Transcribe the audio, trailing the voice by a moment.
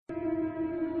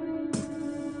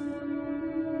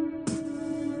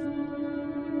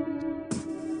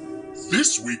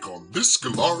This week on This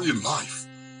Galarian Life,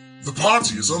 the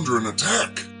party is under an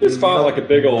attack. It's fought like a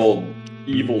big old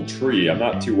evil tree. I'm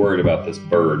not too worried about this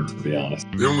bird, to be honest.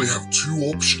 They only have two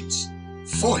options: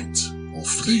 fight or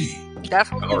flee.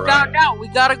 That's what we found out. We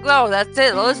gotta go. That's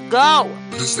it. Let's go.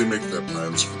 But as they make their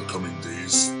plans for the coming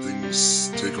days,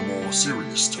 things take a more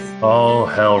serious turn. Oh,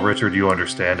 hell, Richard, you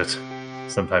understand it.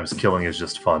 Sometimes killing is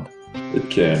just fun. It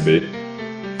can be.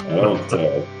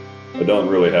 I don't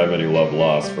really have any love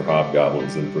lost for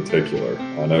hobgoblins in particular.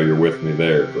 I know you're with me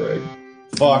there, Greg.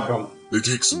 Fuck them. They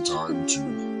take some time to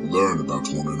learn about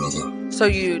one another. So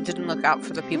you didn't look out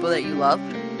for the people that you loved?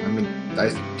 I mean,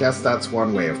 I guess that's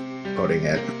one way of putting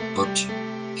it. But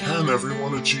can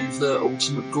everyone achieve their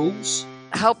ultimate goals?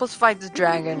 Help us fight the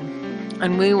dragon,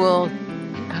 and we will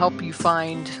help you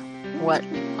find what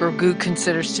Grogu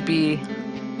considers to be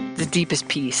the deepest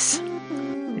peace.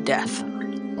 Death.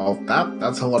 Oh,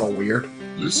 that's a little weird.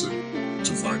 Listen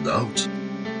to find out.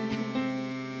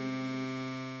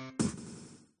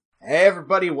 Hey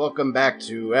everybody, welcome back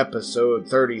to episode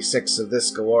 36 of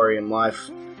This Galarian Life.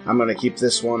 I'm going to keep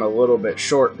this one a little bit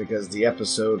short because the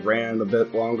episode ran a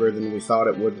bit longer than we thought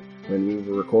it would when we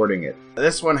were recording it.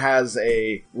 This one has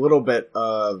a little bit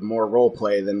of more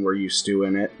roleplay than we're used to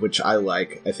in it, which I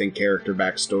like. I think character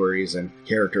backstories and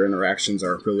character interactions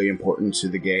are really important to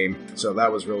the game, so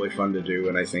that was really fun to do,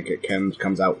 and I think it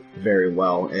comes out very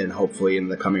well, and hopefully in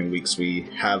the coming weeks we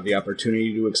have the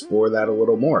opportunity to explore that a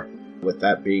little more. With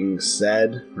that being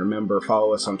said, remember,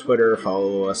 follow us on Twitter,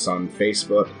 follow us on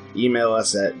Facebook, email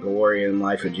us at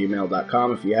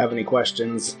galarianlife@gmail.com if you have any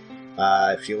questions.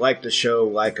 If you like the show,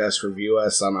 like us, review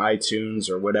us on iTunes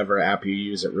or whatever app you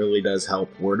use. It really does help.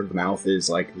 Word of mouth is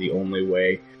like the only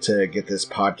way to get this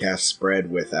podcast spread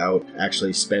without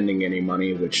actually spending any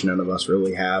money, which none of us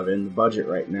really have in the budget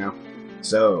right now.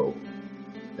 So,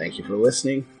 thank you for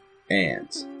listening, and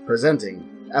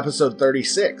presenting episode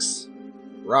 36,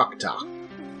 Rock Talk.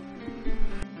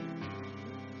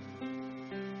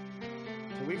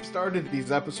 We've started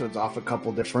these episodes off a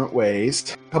couple different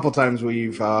ways. A couple times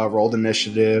we've rolled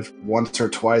initiative. Once or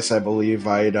twice, I believe,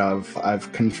 I've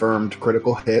confirmed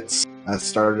critical hits. I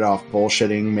started off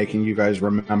bullshitting, making you guys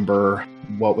remember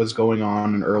what was going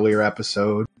on in an earlier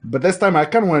episode. But this time I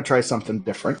kind of want to try something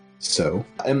different. So,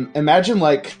 imagine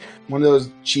like one of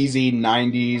those cheesy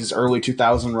 90s, early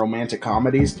 2000 romantic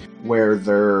comedies where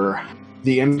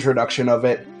the introduction of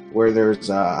it, where there's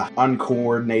a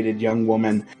uncoordinated young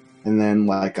woman and then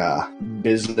like a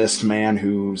businessman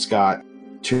who's got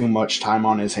too much time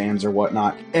on his hands or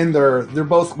whatnot, and they're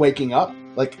both waking up.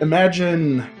 Like,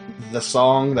 imagine the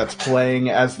song that's playing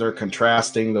as they're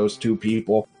contrasting those two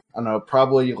people. I don't know,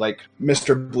 probably like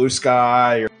Mr. Blue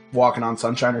Sky or Walking on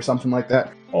Sunshine or something like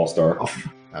that. All-Star. Oh,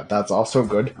 that's also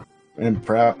good. And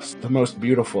perhaps the most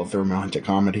beautiful of the romantic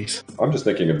comedies. I'm just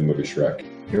thinking of the movie Shrek.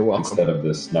 You're welcome. Instead of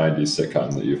this 90s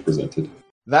sitcom that you've presented.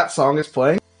 That song is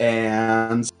playing,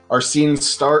 and our scene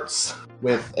starts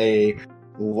with a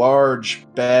large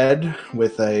bed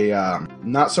with a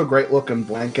not-so-great-looking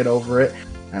blanket over it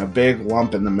and a big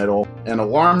lump in the middle. An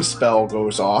alarm spell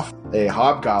goes off. A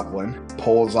hobgoblin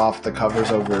pulls off the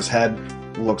covers over his head,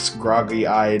 looks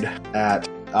groggy-eyed at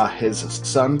his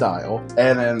sundial,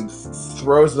 and then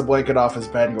throws the blanket off his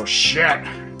bed and goes, shit!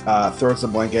 Throws the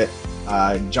blanket,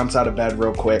 jumps out of bed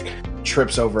real quick,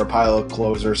 trips over a pile of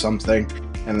clothes or something,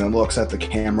 and then looks at the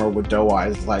camera with doe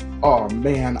eyes like, oh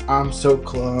man, I'm so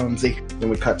clumsy. Then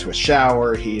we cut to a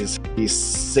shower. He's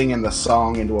singing the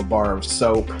song into a bar of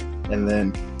soap, and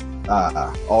then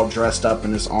all dressed up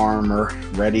in his armor,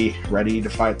 ready to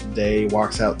fight the day,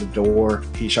 walks out the door.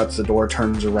 He shuts the door,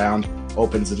 turns around,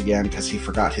 opens it again because he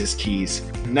forgot his keys.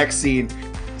 Next scene,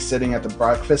 sitting at the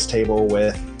breakfast table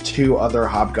with two other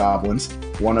hobgoblins.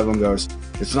 One of them goes,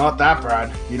 it's not that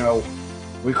bad,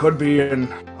 we could be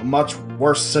in a much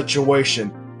worse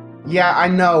situation. Yeah, I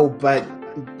know, but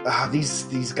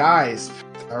these guys,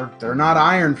 they're not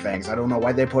Iron Fangs. I don't know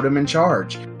why they put him in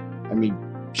charge. I mean,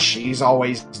 she's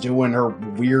always doing her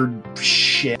weird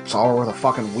shit. Saw her with a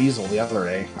fucking weasel the other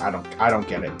day. I don't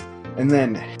get it. And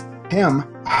then him,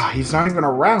 he's not even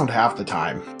around half the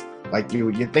time. Like,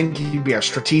 you'd think he'd be a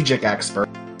strategic expert,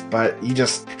 but he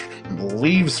just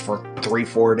leaves for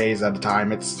 3-4 days at a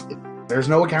time. There's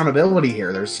no accountability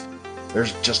here. There's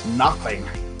just nothing.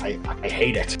 I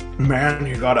hate it. Man,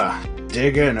 you gotta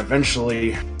dig in.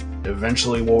 Eventually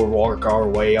we'll work our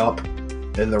way up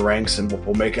in the ranks and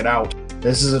we'll make it out.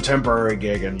 This is a temporary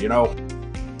gig, and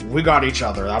we got each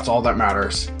other. That's all that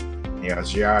matters. He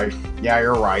goes, yeah,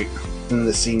 you're right. And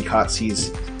the scene cuts.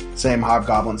 He's same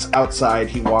hobgoblins outside.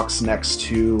 He walks next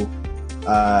to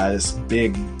this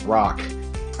big rock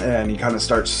and he kind of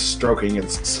starts stroking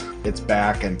its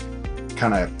back and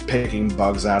kind of picking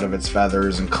bugs out of its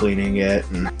feathers and cleaning it.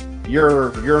 And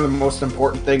you're the most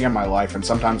important thing in my life, and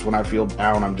sometimes when I feel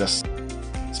down, I'm just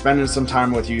spending some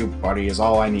time with you, buddy, is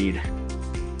all I need.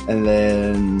 And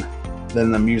then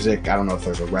the music, I don't know if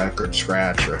there's a record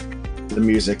scratch or the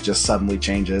music just suddenly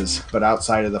changes. But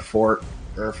outside of the fort,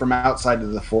 or from outside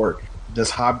of the fort, this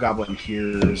hobgoblin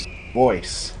hears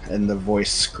voice, and the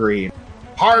voice screams,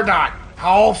 Hardot,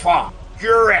 Alpha,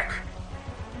 Jurek,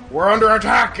 we're under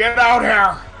attack, get out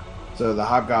here! So the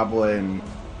hobgoblin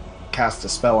casts a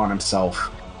spell on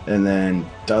himself, and then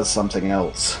does something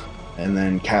else, and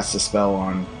then casts a spell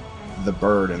on the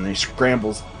bird, and he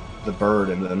scrambles the bird,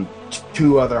 and then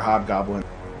two other hobgoblins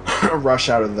rush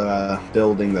out of the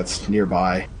building that's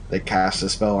nearby. They cast a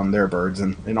spell on their birds,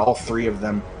 and all three of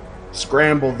them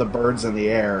scramble the birds in the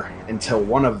air until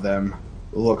one of them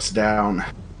looks down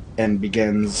and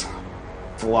begins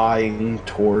flying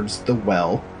towards the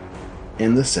well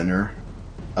in the center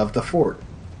of the fort.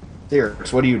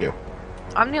 There's, what do you do?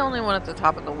 I'm the only one at the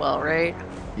top of the well, right?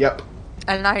 Yep.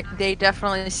 And they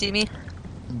definitely see me?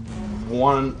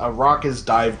 A rock is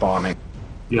dive bombing.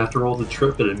 You have to roll the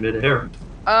trip it in midair.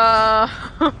 I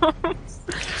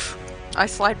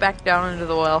slide back down into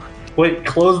the well. Wait,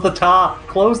 close the top!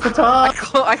 Close the top!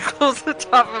 I close the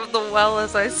top of the well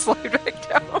as I slide back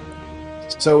down.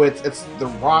 So it's the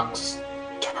rock's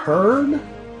turn,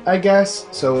 I guess.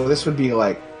 So this would be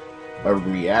like a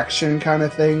reaction kind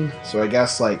of thing. So I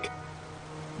guess like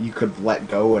you could let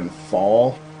go and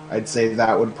fall. I'd say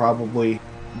that would probably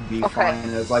be fine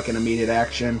as like an immediate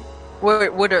action.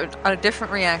 Would a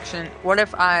different reaction? What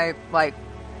if I like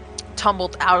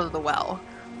tumbled out of the well?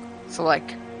 So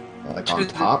like on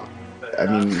top? I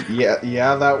mean,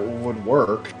 yeah, that would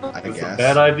work, I guess. It's a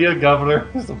bad idea, Governor.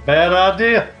 It's a bad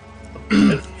idea.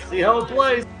 Let's see how it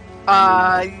plays.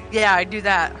 Yeah, I do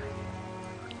that.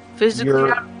 Physically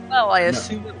out of the well, I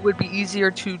assume it would be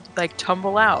easier to like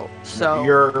tumble out. So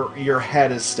your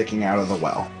head is sticking out of the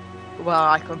well. Well,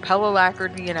 I compel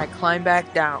alacrity and I climb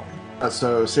back down.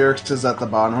 So Cyrix is at the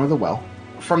bottom of the well.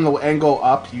 From the angle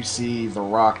up, you see the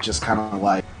rock just kind of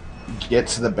like get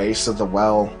to the base of the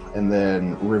well and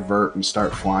then revert and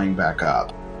start flying back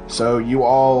up. So you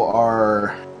all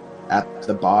are at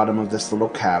the bottom of this little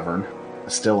cavern,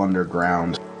 still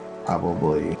underground,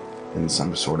 probably in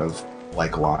some sort of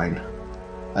like line.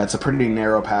 It's a pretty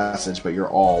narrow passage, but you're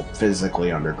all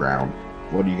physically underground.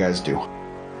 What do you guys do?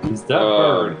 Is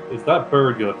that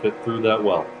bird gonna fit through that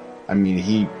well? I mean,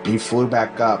 he flew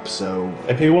back up, so...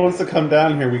 If he wants to come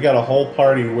down here, we got a whole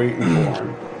party waiting for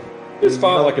him. It's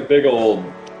fine like a big old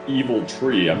evil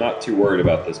tree. I'm not too worried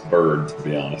about this bird, to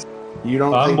be honest.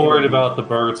 I'm worried about the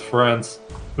bird's friends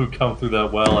who come through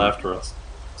that well after us.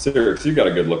 Cyrix, you got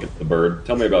a good look at the bird.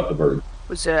 Tell me about the bird. It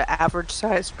was an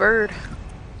average-sized bird.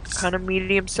 Kind of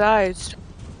medium-sized.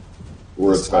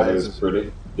 Were its feathers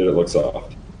pretty? Did it look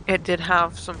soft? It did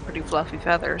have some pretty fluffy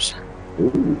feathers.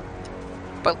 Ooh.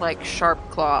 But like sharp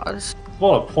claws. I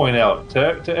want to point out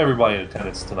to everybody in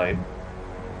attendance tonight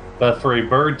that for a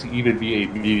bird to even be a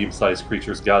medium-sized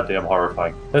creature is goddamn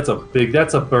horrifying. That's a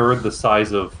bird the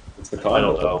size of, I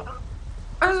don't know.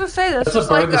 I was gonna say that's a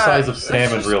bird the size of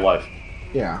Sam in real life.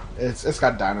 Yeah, it's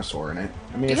got dinosaur in it.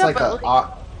 I mean, it's like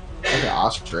an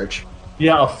ostrich.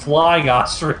 Yeah, a flying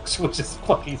ostrich, which is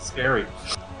fucking scary.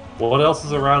 What else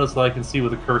is around us that I can see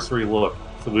with a cursory look?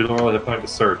 So we don't really have time to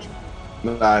search.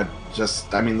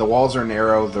 The walls are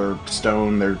narrow, they're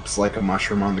stone, there's like a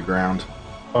mushroom on the ground.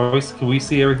 Can we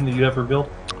see everything that you ever built?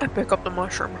 I pick up the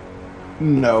mushroom.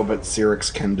 No, but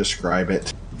Cyrix can describe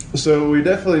it. So we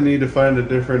definitely need to find a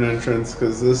different entrance,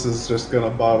 because this is just going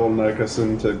to bottleneck us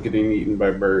into getting eaten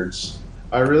by birds.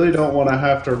 I really don't want to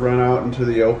have to run out into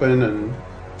the open and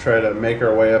try to make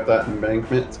our way up that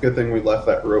embankment. It's a good thing we left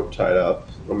that rope tied up.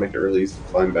 It'll make it really easy to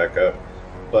climb back up.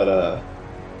 But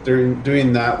during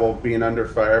doing that while being under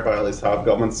fire by all these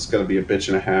hobgoblins, it's going to be a bitch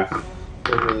and a half.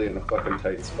 We're really in a fucking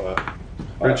tight spot.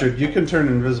 Richard, you can turn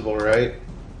invisible, right?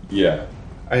 Yeah.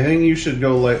 I think you should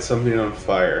go light something on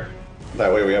fire.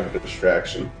 That way we have a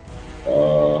distraction.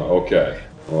 Okay.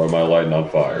 What am I lighting on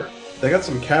fire? They got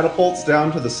some catapults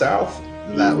down to the south.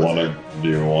 Do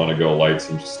you want to go light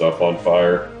some stuff on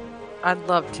fire? I'd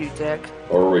love to, Dick.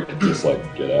 Or we could just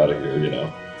get out of here, you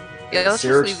know? Yeah, let's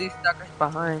just leave these suckers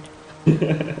behind.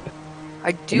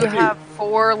 I do have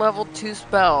 4 level 2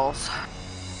 spells.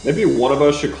 Maybe one of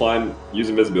us should use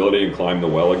invisibility and climb the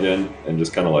well again, and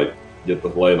just kind of get the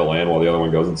lay of the land while the other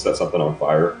one goes and set something on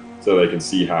fire, so they can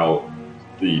see how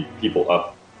the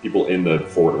people in the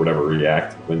fort or whatever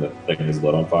react when the thing is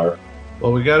lit on fire.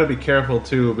 Well, we got to be careful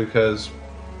too, because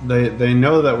they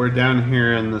know that we're down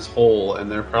here in this hole,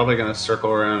 and they're probably going to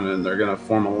circle around and they're going to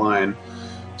form a line.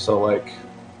 So, like,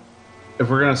 if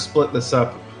we're going to split this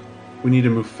up, we need to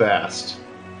move fast.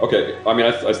 Okay, I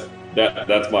mean,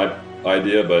 that's my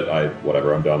idea, but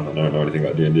whatever, I'm done. I don't know anything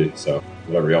about D&D, so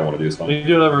whatever y'all want to do is fine. We can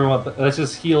do whatever we want. Let's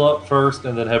just heal up first,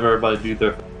 and then have everybody do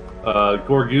their.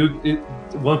 Gorgoog.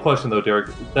 One question though, Derek.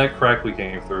 That crack we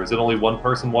came through, is it only one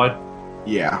person wide?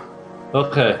 Yeah.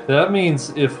 Okay, that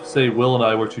means if, say, Will and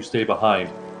I were to stay behind,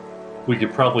 we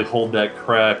could probably hold that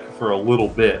crack for a little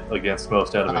bit against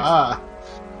most enemies.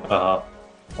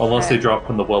 Unless they drop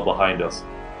from the well behind us.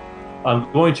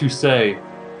 I'm going to say,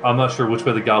 I'm not sure which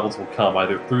way the goblins will come,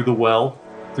 either through the well,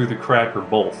 through the crack, or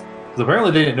both. Because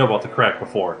apparently they didn't know about the crack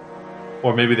before.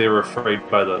 Or maybe they were afraid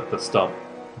by the stump.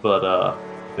 But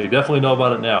they definitely know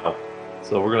about it now.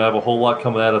 So we're going to have a whole lot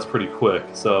coming at us pretty quick.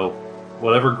 So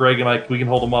whatever Greg and I, we can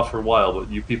hold them off for a while, but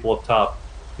you people up top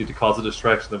need to cause a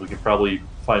distraction, then we can probably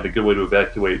find a good way to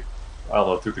evacuate, I don't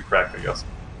know, through the crack, I guess.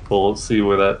 Well, we'll see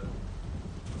where that...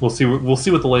 We'll see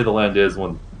what the lay of the land is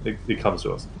when it comes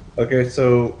to us. Okay,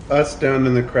 so us down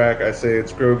in the crack, I say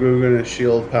it's Grogu and a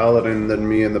shield paladin, then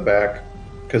me in the back.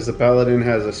 Because the paladin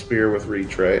has a spear with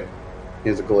reach, right? He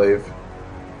has a glaive.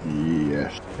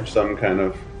 Yes. Or some kind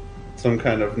of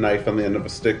knife on the end of a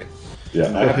stick.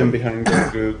 Yeah. Put him behind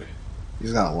Grogu.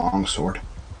 He's got a long sword.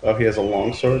 Oh, he has a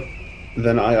long sword?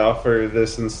 Then I offer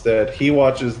this instead. He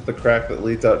watches the crack that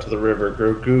leads out to the river.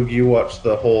 Grogu, you watch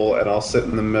the hole, and I'll sit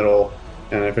in the middle.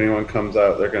 And if anyone comes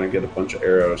out, they're going to get a bunch of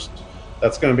arrows.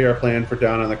 That's going to be our plan for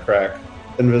down in the crack.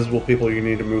 Invisible people, you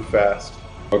need to move fast.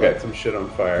 Okay. Light some shit on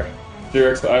fire.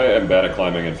 T-Rex, I am bad at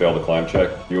climbing and failed the climb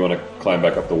check. You want to climb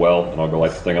back up the well, and I'll go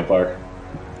light the thing on fire?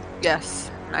 Yes,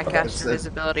 I cast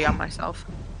invisibility on myself.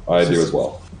 I do as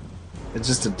well. It's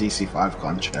just a DC 5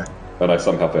 climb check. And I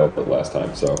somehow failed it last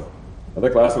time, so... I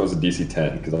think last time was a DC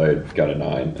 10, because I had got a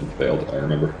 9 and failed, I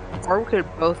remember. Or we could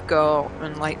both go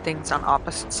and light things on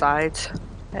opposite sides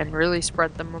and really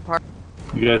spread them apart.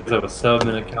 You guys have a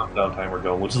 7-minute countdown timer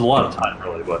going, which is a lot of time,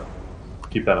 really, but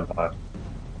keep that in mind.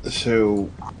 So,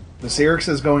 the Cyrix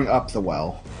is going up the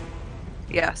well.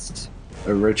 Yes.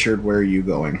 Richard, where are you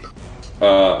going?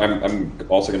 I'm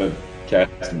also going to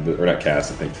cast, or not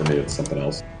cast, I think for me it's something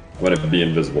else. I'm going to be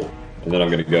invisible. And then I'm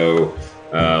going to go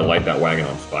light that wagon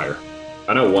on fire.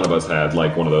 I know one of us had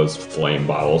like one of those flame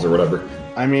bottles or whatever.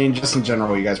 I mean, just in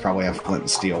general, you guys probably have flint and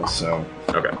steel, so...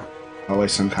 Okay.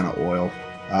 Always some kind of oil.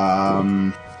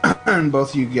 And both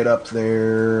of you get up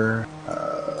there.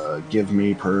 Give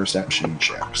me perception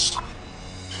checks.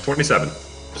 27.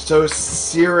 So,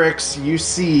 Cyrix, you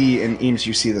see, and Eames,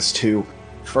 you see this too.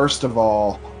 First of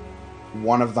all,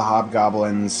 one of the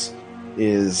hobgoblins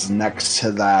is next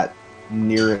to that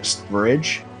nearest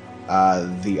bridge.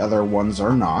 The other ones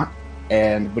are not.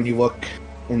 And when you look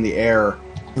in the air,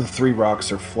 the 3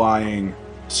 rocks are flying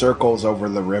circles over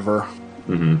the river.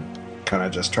 Mm-hmm. Kind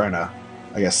of just trying to,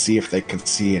 I guess, see if they can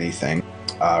see anything.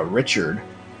 Richard,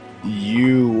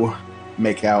 you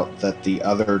make out that the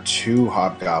other 2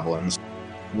 hobgoblins,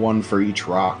 one for each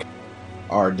rock,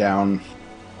 are down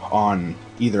on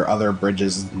either other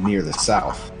bridges near the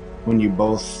south. When you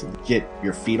both get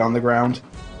your feet on the ground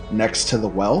next to the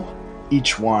well,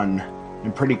 each one,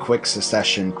 in pretty quick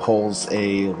succession, pulls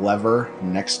a lever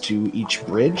next to each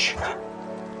bridge,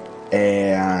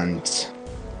 and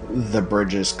the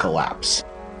bridges collapse.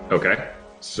 Okay.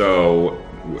 So,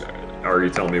 are you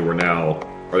telling me are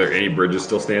there any bridges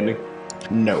still standing?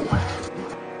 No.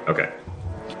 Okay.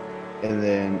 And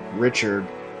then, Richard,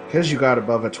 because you got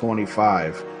above a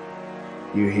 25,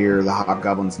 you hear the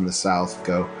hobgoblins in the south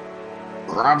go,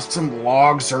 grab some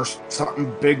logs or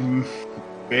something big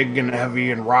and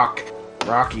heavy and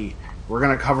rocky. We're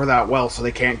gonna cover that well so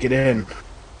they can't get in.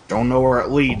 Don't know where it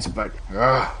leads, but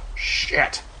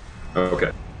shit.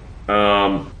 Okay.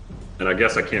 And I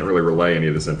guess I can't really relay any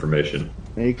of this information.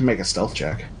 Now you can make a stealth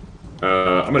check.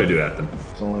 I'm gonna do that then.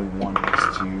 There's only one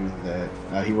next to you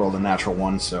that he rolled a natural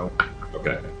 1, so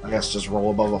Okay. I guess just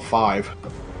roll above a 5.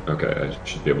 Okay, I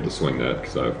should be able to swing that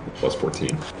because I have plus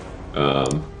 14.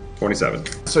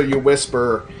 27. So you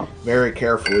whisper very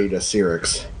carefully to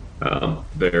Cyrix.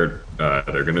 They're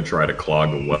going to try to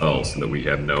clog the well so that we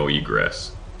have no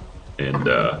egress, and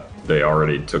they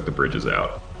already took the bridges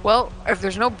out. Well, if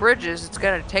there's no bridges, it's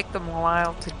gonna take them a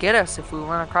while to get us if we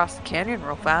run across the canyon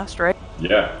real fast, right?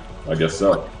 Yeah, I guess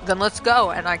so. Then let's go,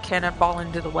 and I cannonball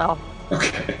into the well.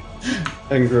 Okay.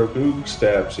 And Grogu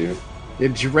stabs you.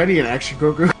 Did you ready an action,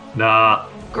 Grogu? Nah.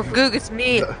 Goog, it's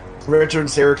me. Richard and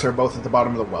Cyrix are both at the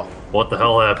bottom of the well. What the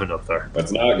hell happened up there?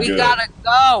 That's not We good. gotta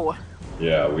go.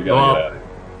 Yeah, we gotta get out of here.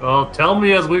 Well, tell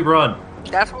me as we run.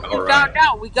 That's what we All found right.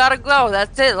 out. We gotta go.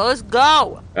 That's it. Let's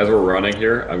go. As we're running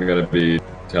here, I'm going to be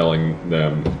telling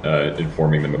them,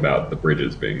 informing them about the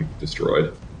bridges being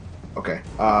destroyed. Okay.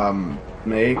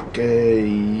 Make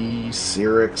a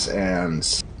Cyrix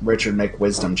and Richard make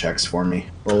wisdom checks for me.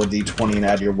 Roll a d20 and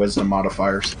add your wisdom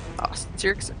modifiers. Oh,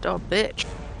 Cyrix a dumb bitch.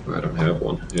 I don't have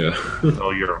one. Yeah.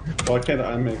 Oh, you're. Why can't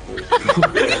I make this?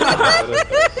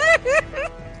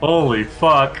 Holy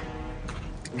fuck.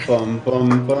 Bum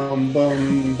bum bum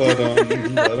bum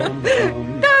ba-dum, ba-dum,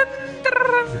 bum.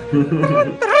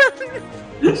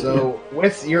 So,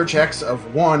 with your checks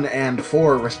of 1 and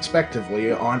 4,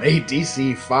 respectively, on a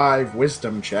DC 5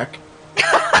 wisdom check,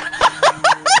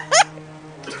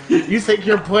 you think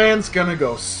your plan's gonna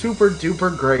go super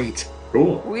duper great.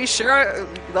 Cool. We sure.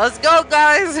 Let's go,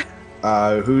 guys.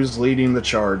 Who's leading the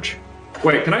charge?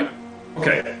 Wait, can I?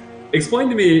 Okay. Explain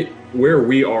to me where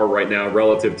we are right now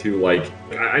relative to, like,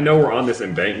 I know we're on this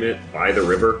embankment by the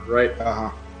river, right?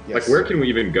 Uh-huh. Yes. Like, where can we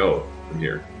even go from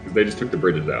here? Because they just took the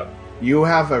bridges out. You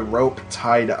have a rope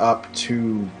tied up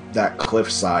to that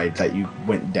cliffside that you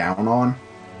went down on.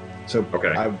 So Okay.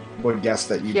 I would guess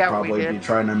that you'd Yeah, we probably did. be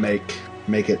trying to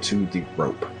make it to the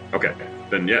rope. Okay.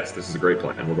 Then, yes, this is a great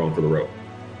plan. We're going for the rope.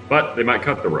 But they might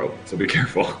cut the rope, so be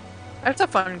careful. That's a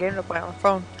fun game to play on the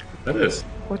phone That is.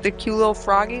 with the cute little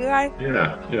froggy guy.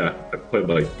 Yeah. I played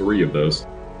like 3 of those.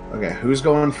 Okay, who's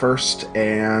going first?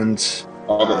 And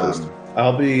I'll go first.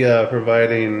 I'll be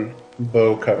providing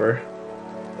bow cover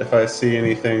if I see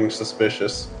anything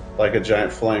suspicious, like a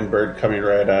giant flying bird coming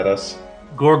right at us.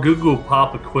 Gorgugu will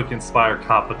pop a quick inspire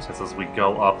competence as we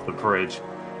go up the bridge.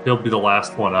 He'll be the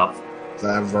last one up. does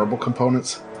that have verbal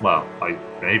components? Well,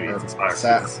 maybe it's inspire.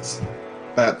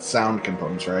 That's sound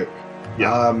components, right?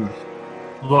 Yeah.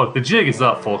 Look, the jig is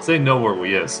up, folks. They know where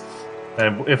we is.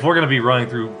 And if we're going to be running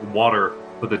through water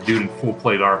with a dude in full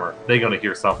plate armor, they're going to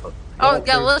hear something. Oh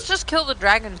yeah, let's just kill the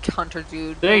dragon hunter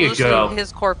dude. There you We'll just go. leave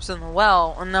his corpse in the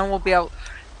well, and then we'll be out.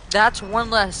 That's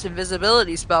one less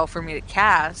invisibility spell for me to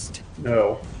cast.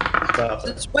 No. Stop it.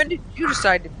 Since when did you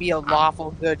decide to be a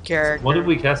lawful good character? When did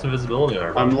we cast invisibility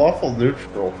on I'm our lawful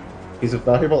neutral. He's a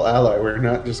valuable ally. We're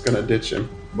not just gonna ditch him.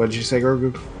 What did you say,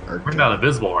 Grogu? We're not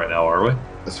invisible right now, are we?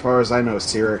 As far as I know,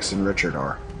 Cyrix and Richard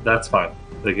are. That's fine.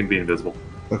 They can be invisible.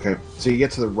 Okay, so you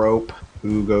get to the rope.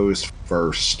 Who goes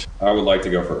first? I would like to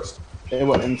go first.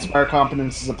 What, Inspire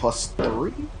Competence is a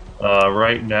 +3?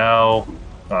 Right now,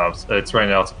 it's a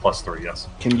 +3, yes.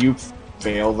 Can you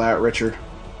fail that, Richard?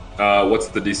 What's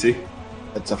the DC?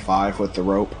 It's a 5 with the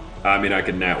rope. I mean, I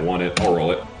could nat 1 it. I'll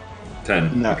roll it.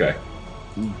 10. No. Okay.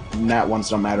 Nat ones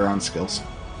don't matter on skills.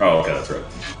 Oh, okay, that's right.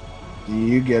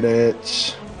 You get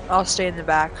it. I'll stay in the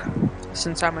back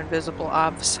since I'm invisible.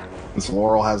 Obs. Since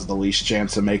Laurel has the least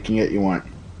chance of making it, you want.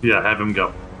 Yeah, have him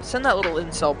go. Send that little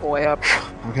incel boy up.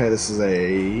 Okay, this is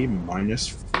a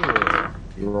 -4.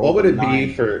 You rolled What would a it 9.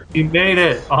 be for? He made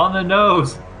it on the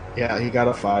nose. Yeah, he got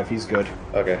a 5. He's good.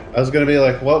 Okay, I was gonna be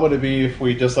like, what would it be if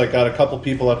we just like got a couple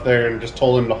people up there and just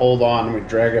told him to hold on and we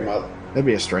drag him up? That'd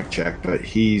be a strength check, but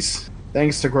he's,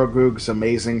 thanks to Grogug's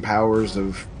amazing powers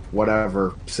of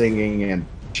whatever, singing and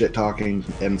shit talking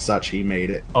and such, he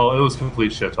made it. Oh, it was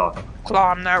complete shit talking.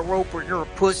 Climb that rope or you're a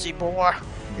pussy boy.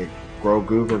 Okay,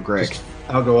 Grogug or Greg?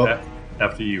 I'll go up.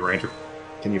 After you, Ranger.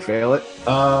 Can you fail it?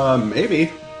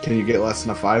 Maybe. Can you get less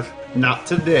than a 5? Not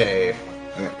today.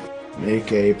 Okay.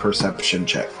 Make a perception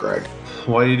check, Greg.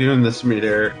 Why are you doing this to me,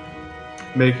 Derek?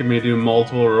 Making me do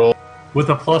multiple rolls. With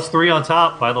a +3 on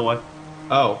top, by the way.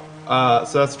 Oh,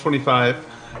 so that's 25.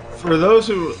 For those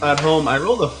who at home, I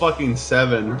rolled a fucking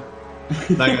 7.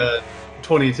 Like a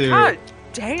 22. God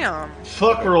damn.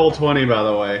 Fuck roll 20, by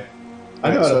the way. I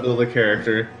know Alright, how so- to build a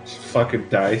character. Fucking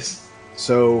dice.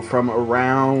 So from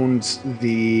around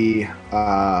the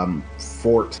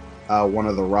fort, one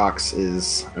of the rocks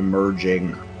is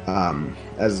emerging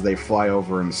as they fly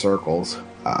over in circles.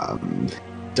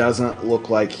 Doesn't look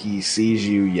like he sees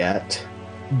you yet,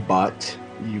 but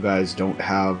you guys don't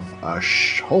have a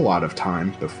whole lot of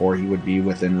time before he would be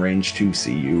within range to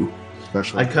see you.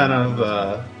 Especially, I kind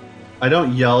of, I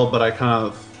don't yell, but I kind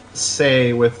of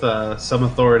say with some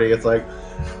authority, it's like,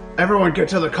 everyone get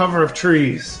to the cover of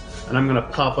trees. And I'm gonna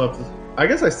pop up. I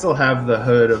guess I still have the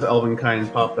hood of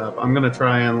Elvenkind popped up. I'm gonna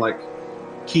try and like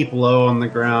keep low on the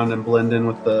ground and blend in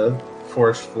with the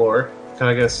forest floor. Can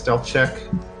I get a stealth check?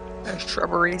 There's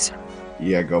shrubberies.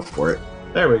 Yeah, go for it.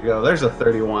 There we go. There's a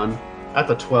 31. At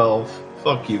the 12.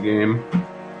 Fuck you, game.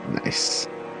 Nice.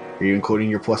 Are you including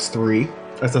your +3?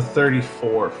 That's a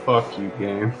 34. Fuck you,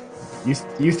 game.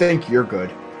 You think you're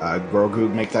good. Grogu,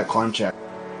 make that climb check.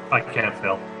 I can't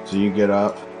fail. So you get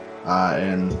up,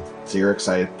 and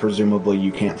Xerix, presumably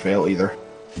you can't fail either.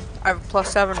 I have a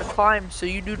 +7 to climb, so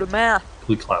you do the math.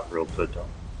 We climb real good, though.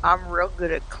 I'm real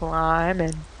good at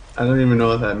climbing. I don't even know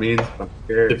what that means, but I'm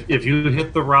scared. If you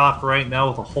hit the rock right now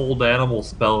with a hold animal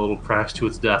spell, it'll crash to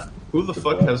its death. Who the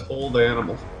fuck has hold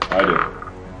animal? I do.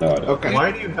 No, I don't. Okay.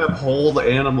 Why do you have hold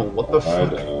animal? What the I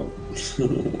fuck?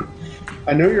 don't.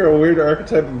 I know you're a weird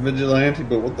archetype of vigilante,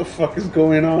 but what the fuck is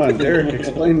going on? Derek,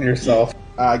 explain yourself.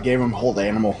 I gave him hold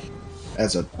animal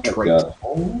as a trait. Got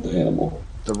hold animal.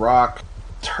 The rock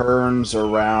turns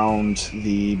around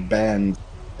the bend,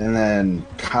 and then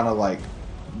kind of like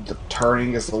the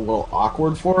turning is a little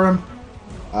awkward for him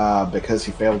because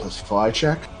he failed his fly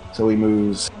check. So he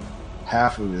moves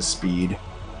half of his speed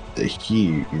to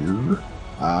here.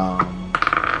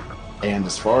 And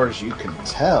as far as you can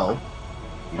tell,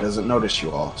 he doesn't notice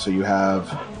you all. So you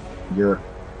have your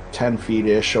 10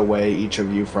 feet-ish away, each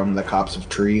of you, from the copse of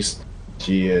trees.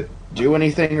 Do you do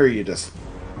anything, or you just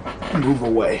move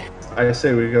away? I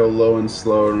say we go low and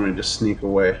slow and we just sneak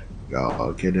away.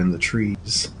 I'll get in the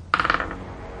trees.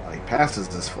 He passes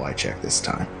this fly check this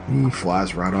time. He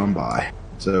flies right on by.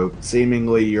 So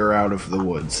seemingly you're out of the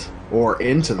woods. Or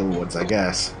into the woods, I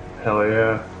guess. Hell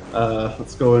yeah.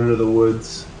 Let's go into the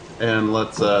woods and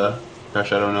let's,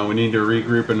 gosh, I don't know. We need to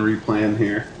regroup and replan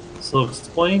here. So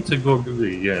explain to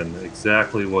Gorgu again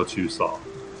exactly what you saw,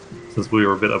 since we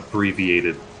were a bit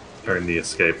abbreviated during the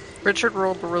escape. Richard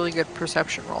rolled a really good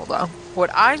perception roll, though. What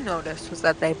I noticed was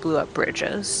that they blew up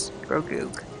bridges,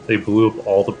 Grogoog. They blew up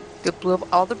all the... They blew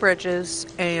up all the bridges,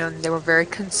 and they were very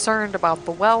concerned about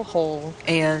the well hole,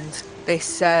 and they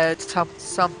said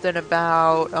something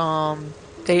about,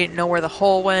 they didn't know where the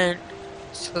hole went,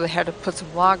 so they had to put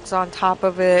some logs on top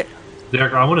of it.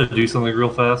 Derek, I want to do something real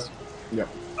fast. Yep.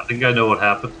 I think I know what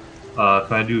happened.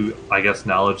 Can I do, I guess,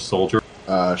 knowledge soldier?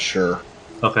 Sure.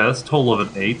 Okay, that's a total of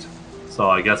an 8. So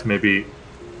I guess maybe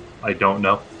I don't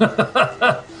know.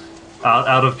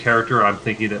 out of character, I'm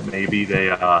thinking that maybe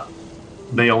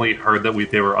they only heard that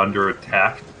they were under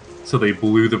attack, so they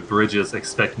blew the bridges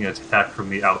expecting an attack from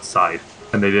the outside,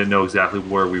 and they didn't know exactly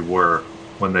where we were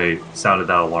when they sounded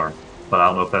that alarm. But I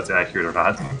don't know if that's accurate or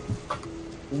not.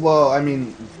 Well, I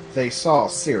mean, they saw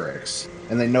Syrinx,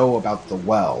 and they know about the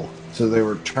well, so they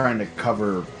were trying to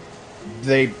cover...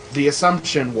 The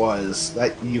assumption was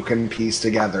that you can piece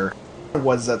together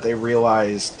was that they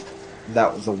realized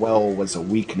that the well was a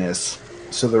weakness,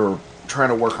 so they were trying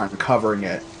to work on covering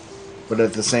it, but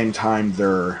at the same time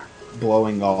they're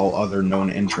blowing all other known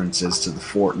entrances to the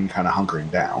fort and kind of hunkering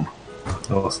down.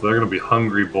 Oh, so they're going to be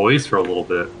hungry boys for a little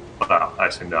bit. Well,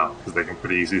 actually no, because they can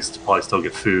pretty easy probably still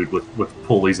get food with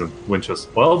pulleys and winches.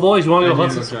 Well, boys, you want to go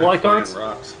hunt some supply carts?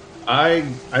 Rocks. I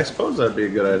suppose that'd be a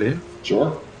good idea.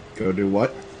 Sure. Go do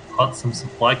what? Hunt some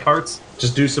supply carts?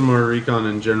 Just do some more recon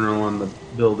in general on the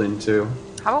building too.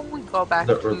 How about we go back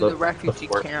to the the refugee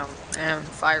fort. camp and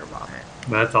firebomb it?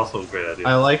 That's also a great idea.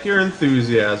 I like your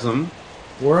enthusiasm.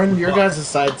 We're on your guys'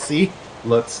 side, see?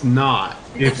 Let's not.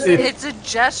 It's a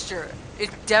gesture.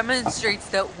 It demonstrates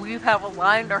that we have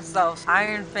aligned ourselves,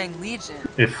 Iron Fang Legion.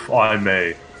 If I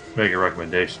may make a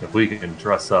recommendation, if we can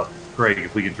dress up, great.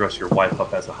 If we can dress your wife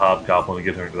up as a hobgoblin and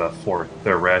get her into that fort,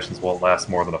 their rations won't last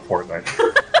more than a fortnight.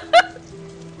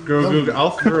 Grogu,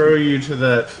 I'll throw you to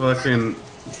that fucking...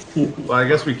 Well, I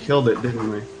guess we killed it,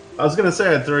 didn't we? I was gonna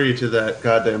say I'd throw you to that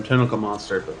goddamn tentacle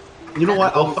monster, but... You know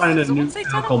what? I'll find a new Someone say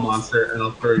tentacle tentacles. monster and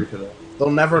I'll throw you to that. They'll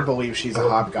never believe she's a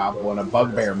hobgoblin. A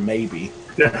bugbear, maybe.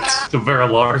 It's a very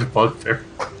large bugbear.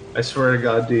 I swear to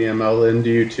God, DM, I'll lend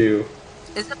you to...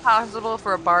 Is it possible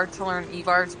for a bard to learn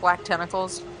Evard's Black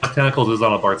Tentacles? Tentacles is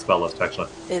on a Bard spell list, actually.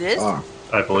 It is? Oh,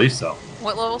 I believe so.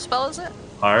 What level spell is it?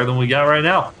 Higher than we got right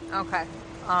now. Okay.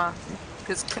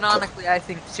 Because canonically, I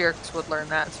think Syrinx would learn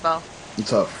that spell.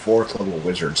 it's a 4th level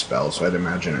wizard spell, so I'd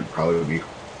imagine it probably would be,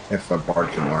 if a bard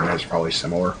can learn it, it's probably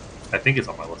similar. I think it's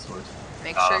on my list.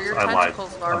 Make sure your I lied.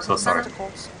 tentacles are I'm so sorry.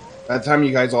 tentacles. By the time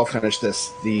you guys all finish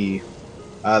this, the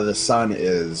sun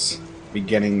is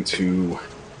beginning to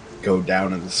go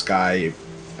down in the sky.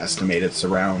 Estimate it's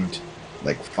around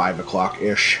like 5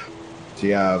 o'clock-ish. So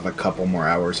you have a couple more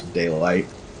hours of daylight.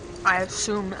 I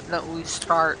assume that we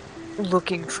start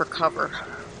looking for cover.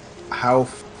 How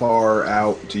far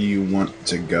out do you want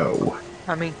to go?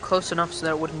 I mean, close enough so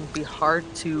that it wouldn't be hard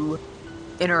to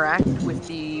interact with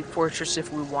the fortress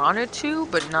if we wanted to,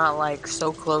 but not like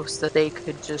so close that they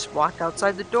could just walk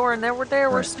outside the door and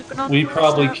we're sleeping on We the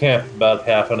probably doorstep. camp about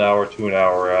half an hour to an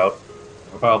hour out.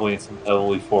 Probably in some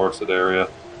heavily forested area.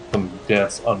 Some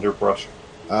dense underbrush.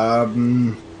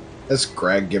 Let's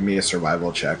Greg give me a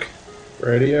survival check.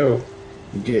 Radio.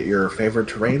 You get your favorite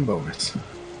terrain bonus.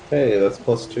 Hey, that's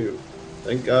 +2.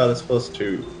 Thank God it's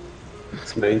 +2.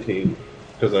 It's 19.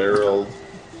 Because I rolled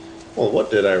Well,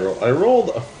 what did I roll? I rolled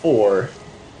a 4,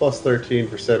 plus 13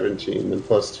 for 17, then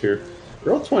plus 2.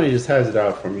 Roll 20 just has it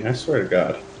out for me, I swear to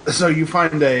God. So you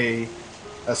find a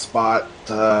spot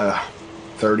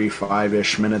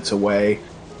 35-ish minutes away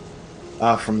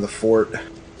from the fort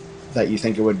that you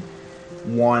think it would...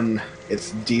 One,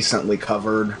 it's decently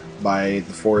covered by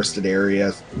the forested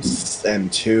area,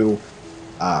 and two,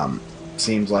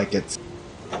 seems like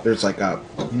there's like a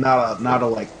not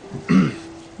like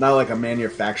not like a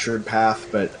manufactured path,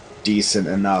 but decent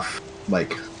enough.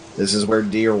 Like, this is where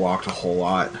deer walked a whole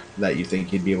lot, that you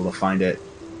think you'd be able to find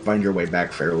your way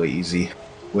back fairly easy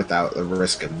without the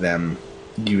risk of them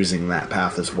using that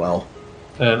path as well.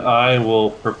 And I will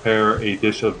prepare a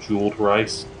dish of jeweled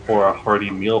rice or a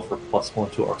hearty meal for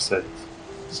 +1 to our saves.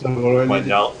 So what do I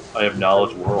need? I have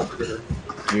knowledge world.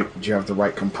 Do you have the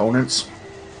right components?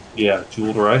 Yeah,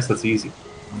 jeweled rice, that's easy. I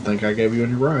don't think I gave you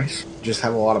any rice. Just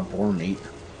have a lot of boar meat.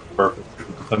 Perfect.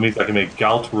 That means I can make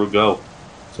gout rougeau.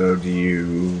 So do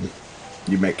you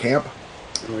make camp?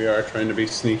 We are trying to be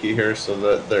sneaky here so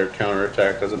that their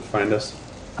counterattack doesn't find us.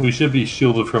 We should be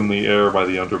shielded from the air by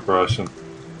the underbrush, and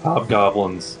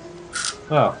hobgoblins.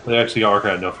 Well, they actually are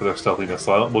kind of known for their stealthiness,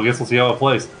 so we'll see how it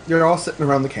plays. You're all sitting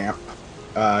around the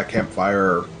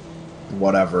campfire or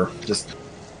whatever, just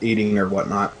eating or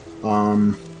whatnot.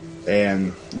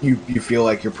 And you feel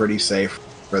like you're pretty safe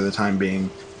for the time being.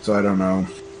 So I don't know.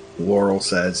 Laurel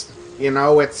says,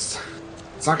 it's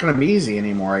not going to be easy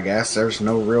anymore, I guess. There's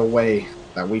no real way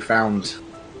that we found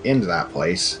into that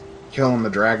place. Killing the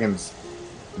dragon's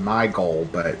my goal,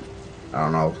 but I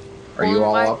don't know. Are you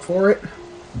all up for it?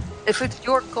 If it's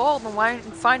your goal, then why didn't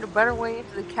you find a better way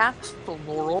into the castle,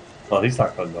 Laurel? Well, he's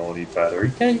not going to know any better.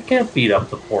 You can't beat up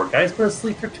the poor guy. He's been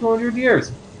asleep for 200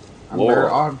 years. I'm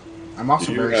also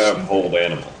Do you very... have hold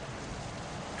animal?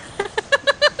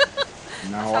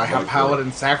 No, I have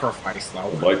paladin sacrifice, though.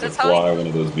 I'd like to That's how fly one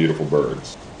of those beautiful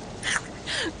birds.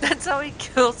 That's how he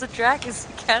kills the dragons.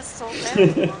 He casts soul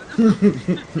animal.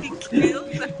 He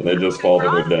kills them. And they just fall to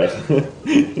their death.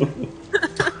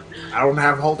 I don't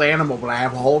have hold animal, but I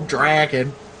have hold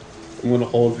dragon. I'm going to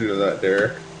hold you to that,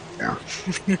 Derek. Yeah.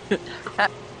 I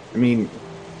mean,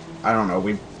 I don't know.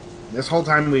 This whole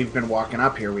time we've been walking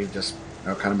up here, we've just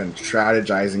kind of been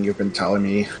strategizing. You've been telling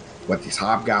me what these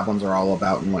hobgoblins are all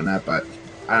about and whatnot, but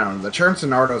I don't know. The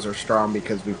Chernsinardos are strong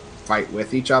because we fight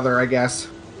with each other, I guess.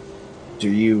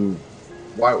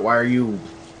 Why are you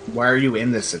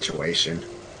in this situation?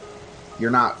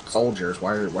 You're not soldiers.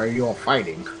 Why are you all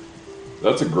fighting?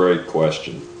 That's a great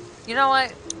question. You know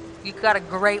what? You got a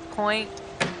great point.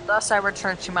 Thus, I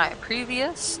return to my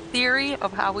previous theory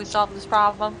of how we solve this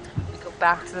problem. We go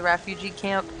back to the refugee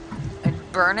camp and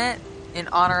burn it in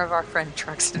honor of our friend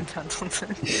Truxton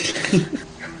Pendleton.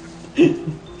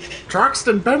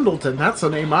 Truxton Pendleton, that's a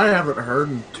name I haven't heard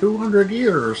in 200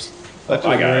 years. That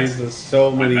Hi, just guys. raises so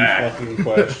many back. fucking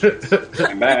questions.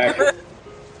 I'm back.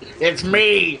 It's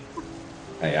me!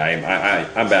 Hey,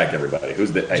 I'm back, everybody.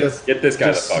 Who's the? Hey, Just get this guy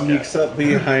the just fuck sneaks out. up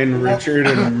behind Richard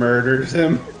and murders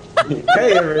him.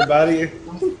 Hey, everybody.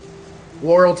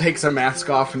 Laurel takes her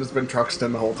mask off and has been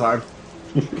Truxton the whole time.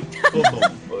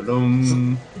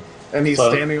 And he's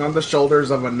So- standing on the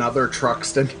shoulders of another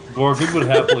Truxton. Gorgon would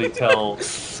happily tell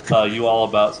you all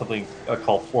about something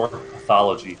called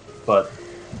orthology, but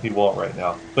he won't right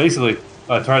now. Basically,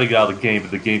 I try to get out of the game,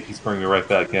 but the game keeps bringing me right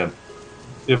back in.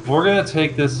 If we're going to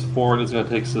take this forward, it's going to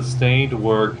take sustained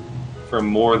work from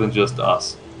more than just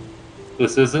us.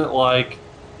 This isn't like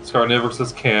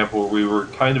Scarnivorous' camp, where we were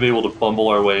kind of able to bumble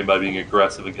our way by being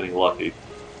aggressive and getting lucky.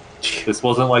 This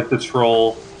wasn't like the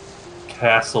Troll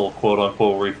Castle,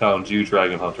 quote-unquote, where we found you,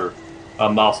 Dragon Hunter.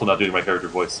 I'm also not doing my character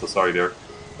voice, so sorry, Derek.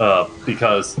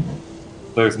 Because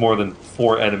there's more than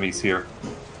 4 enemies here.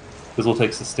 This will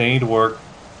take sustained work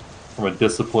from a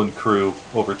disciplined crew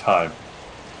over time.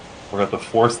 We're going to have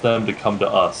to force them to come to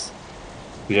us.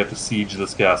 We have to siege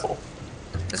this castle.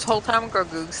 This whole time,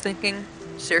 Grogu's thinking.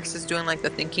 Sirix is doing like the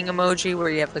thinking emoji where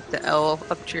you have like the L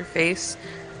up to your face.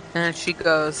 And she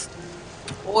goes,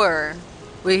 or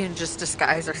we can just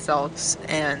disguise ourselves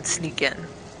and sneak in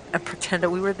and pretend that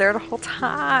we were there the whole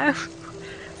time.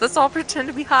 Let's all pretend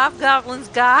to be hobgoblins,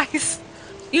 guys.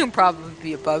 You can probably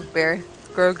be a bugbear,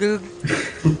 Grogu.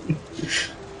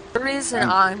 The reason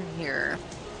I'm here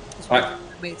is because I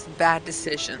made some bad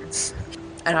decisions.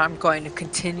 And I'm going to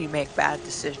continue to make bad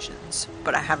decisions,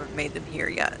 but I haven't made them here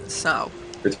yet, so...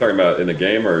 You're talking about in the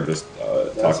game or just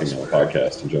talking on the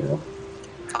podcast in general?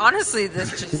 Honestly,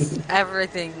 this just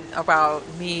everything about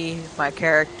me, my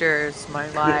characters, my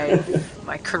life,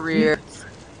 my career.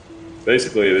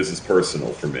 Basically, this is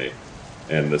personal for me.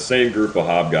 And the same group of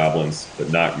hobgoblins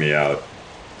that knocked me out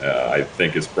I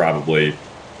think is probably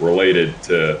related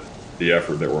to the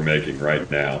effort that we're making right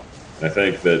now. And I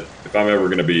think that if I'm ever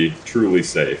going to be truly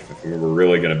safe, if we're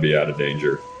really going to be out of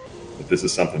danger, that this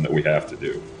is something that we have to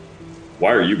do.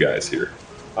 Why are you guys here?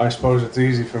 I suppose it's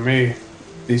easy for me.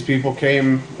 These people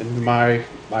came into my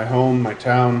home, my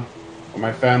town, where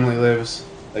my family lives.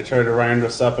 They tried to round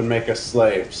us up and make us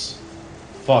slaves.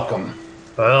 Fuck them.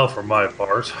 Well, for my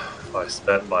part, I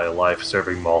spent my life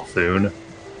serving Malthun,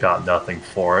 got nothing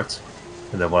for it,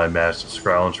 and then when I managed to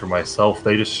scrounge for myself,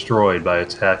 they destroyed by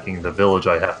attacking the village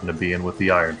I happened to be in with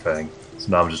the Iron Fang. So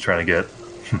now I'm just trying to get,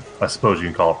 I suppose you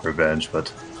can call it revenge,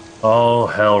 but oh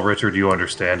hell, Richard, you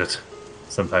understand it.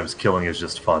 Sometimes killing is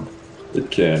just fun.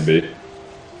 It can be.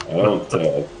 I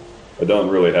don't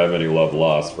really have any love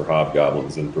lost for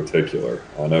hobgoblins in particular.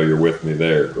 I know you're with me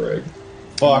there, Greg.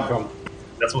 Fuck them.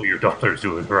 That's what your daughter's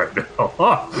doing right now.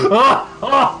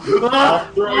 I'll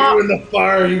throw you in the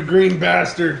fire, you green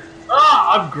bastard.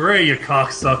 I'm great, you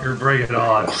cocksucker. Bring it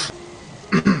on. So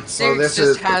Sirix this just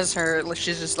is has her.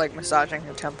 She's just like massaging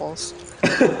her temples.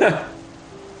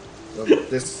 so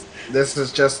this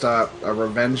is just a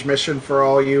revenge mission for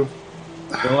all you.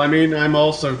 Well, I mean, I'm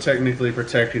also technically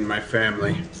protecting my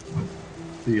family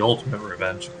The ultimate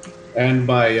revenge. and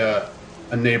my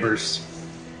neighbors.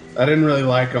 I didn't really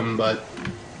like them, but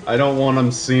I don't want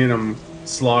them seeing them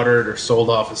slaughtered or sold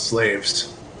off as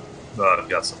slaves. I've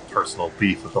got some personal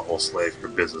beef with the whole slave for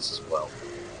business as well.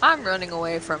 I'm running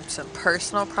away from some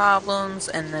personal problems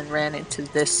and then ran into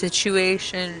this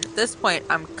situation. At this point,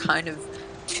 I'm kind of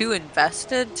too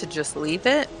invested to just leave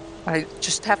it. I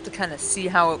just have to kind of see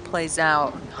how it plays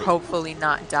out and hopefully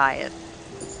not die it.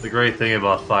 The great thing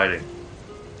about fighting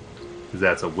is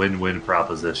that's a win-win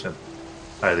proposition.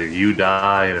 Either you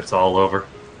die and it's all over,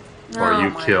 or you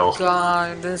kill. Oh my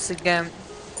god, this again.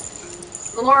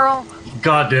 Laurel,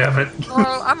 God damn it.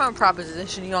 Laurel, I'm gonna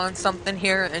proposition you on something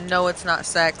here, and no, it's not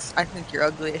sex. I think you're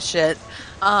ugly as shit.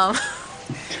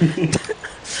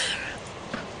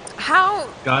 How?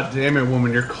 God damn it,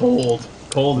 woman, you're cold.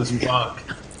 Cold as fuck.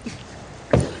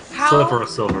 So for a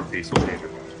silver piece, we'll change it.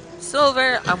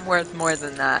 Silver, I'm worth more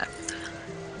than that.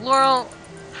 Laurel,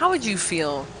 how would you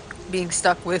feel being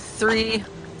stuck with 3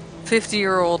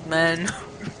 50-year-old men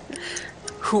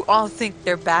who all think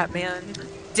they're Batman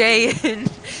day in,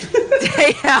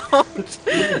 day out?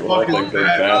 Well, I think they're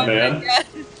Batman.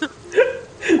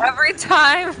 Every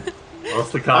time.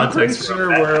 What's the I'm pretty context?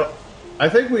 sure I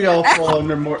think we all fall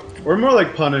under more. We're more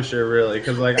like Punisher, really,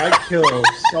 because like I kill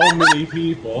so many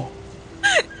people.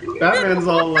 Batman's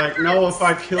all like, no, if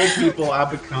I kill people, I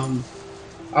become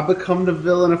the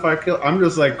villain. If I kill, I'm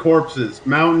just like corpses,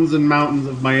 mountains and mountains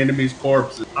of my enemies'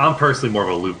 corpses. I'm personally more of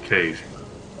a Luke Cage.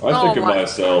 I think of my-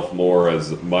 myself more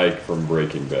as Mike from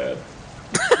Breaking Bad.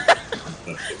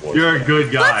 You're a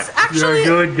good guy. Let's actually-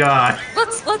 You're a good guy.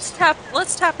 Let's tap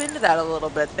into that a little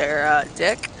bit there,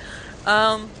 Dick.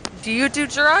 Do you do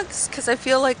drugs? Because I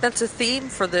feel like that's a theme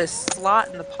for this slot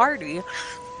in the party.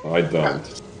 I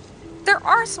don't. There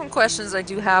are some questions I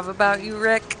do have about you,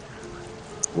 Rick.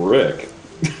 Rick.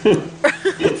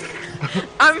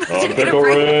 I'm Oh, gonna Pickle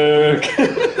bring- Rick.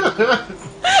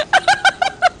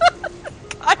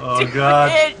 Oh,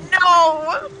 God.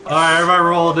 No. Alright, everybody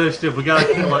roll initiative. We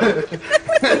gotta kill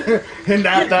it. And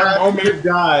at that moment,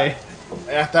 Die.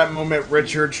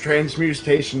 Richard's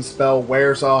transmutation spell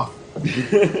wears off.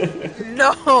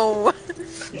 No.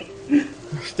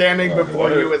 Standing before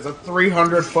what you is a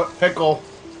 300-foot pickle.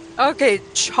 Okay,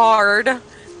 Chard.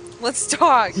 Let's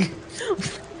talk.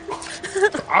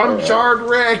 I'm Charred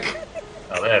Rick.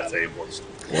 Now that's aimless.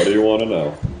 What do you want to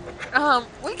know?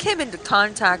 We came into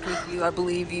contact with you. I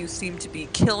believe you seem to be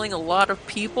killing a lot of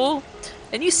people,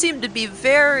 and you seem to be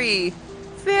very,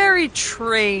 very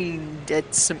trained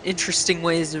at some interesting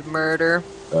ways of murder.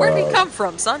 Where did you come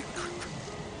from, son?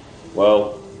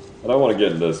 Well, I don't want to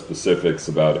get into specifics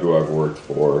about who I've worked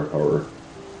for or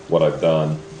what I've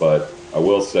done, but I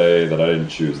will say that I didn't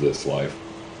choose this life.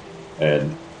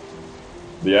 And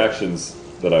the actions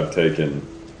that I've taken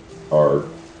were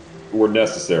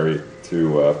necessary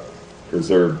to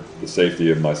preserve the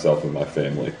safety of myself and my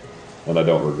family, and I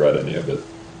don't regret any of it.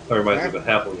 That reminds me of the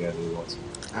happily ended ones.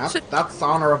 That's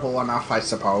honorable enough, I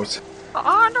suppose.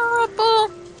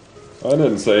 Honorable. I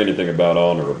didn't say anything about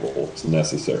honorable. It's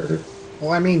necessary.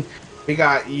 Well, I mean, we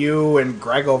got you and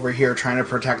Greg over here trying to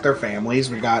protect their families.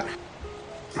 We got,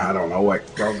 I don't know what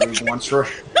Grogug wants to.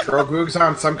 Grogug's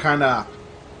on some kind of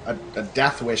a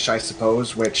death wish, I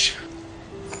suppose, which,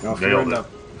 you know, if you're Nailed into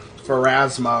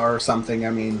Pharasma or something,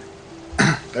 I mean,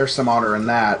 there's some honor in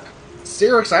that.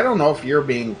 Sirix, I don't know if you're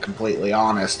being completely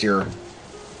honest. You're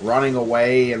running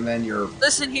away and then you're...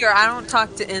 Listen here, I don't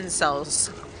talk to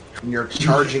incels. You're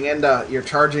charging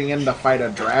into fight a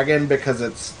dragon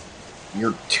because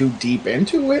you're too deep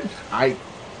into it. I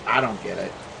don't get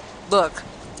it. Look,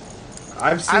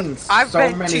 I've seen I've so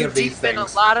been many too of these deep in a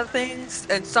things. lot of things,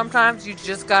 and sometimes you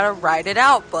just gotta ride it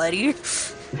out, buddy.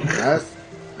 Yes,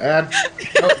 and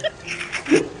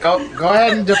go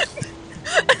ahead and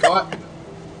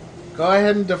go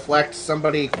ahead and deflect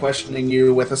somebody questioning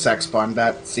you with a sex pun.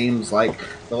 That seems like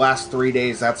the last 3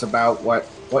 days. That's about what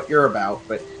you're about.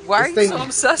 But Why are this you so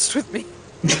obsessed with me?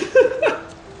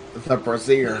 the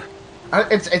brazier.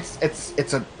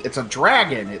 It's a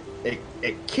dragon.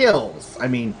 It kills. I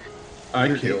mean,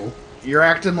 I kill. you're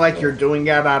acting like you're doing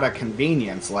it out of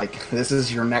convenience. Like this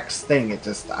is your next thing. It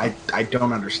just I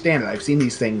don't understand it. I've seen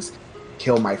these things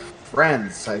kill my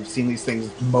friends. I've seen these things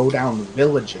mow down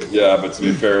villages. Yeah, but to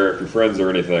be fair, if your friends are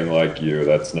anything like you,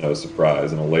 that's no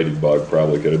surprise, and a ladybug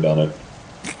probably could have done it.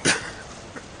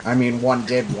 I mean, one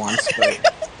did once,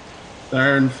 but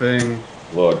Darn thing.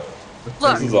 Look,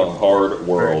 this is a hard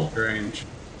world, Very strange.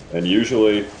 and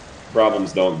usually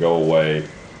problems don't go away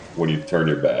when you turn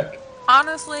your back.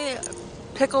 Honestly,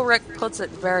 Pickle Rick puts it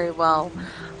very well.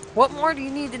 What more do you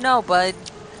need to know, bud?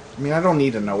 I mean, I don't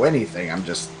need to know anything. I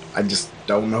just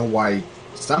don't know why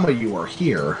some of you are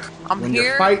here. I'm When you're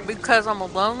here fight- because I'm a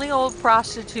lonely old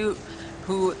prostitute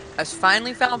who has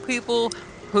finally found people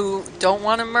who don't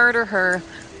want to murder her,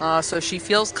 so she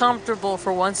feels comfortable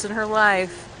for once in her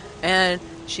life, and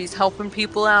she's helping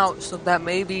people out so that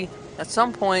maybe at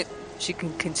some point she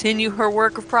can continue her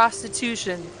work of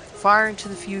prostitution far into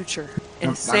the future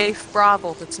in a safe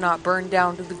brothel that's not burned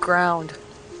down to the ground.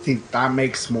 See, that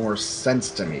makes more sense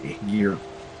to me. You're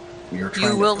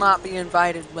trying You will not be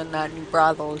invited when that new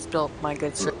brothel is built, my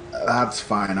good sir. That's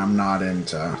fine. I'm not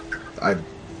into. I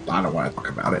don't want to talk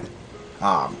about it.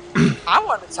 I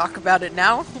want to talk about it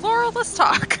now. Laurel, let's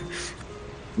talk.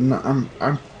 No,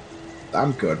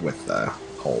 I'm good with the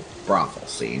whole brothel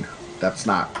scene. That's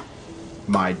not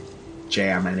my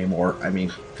jam anymore. I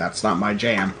mean, that's not my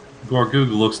jam. Gorgoog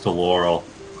looks to Laurel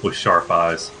with sharp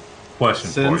eyes. Question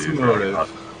Sense for you.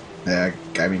 motive. Yeah,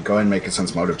 I mean, go ahead and make a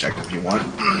sense motive check if you want.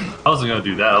 I wasn't going to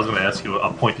do that. I was going to ask you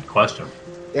a pointed question.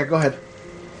 Yeah, go ahead.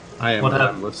 I am What not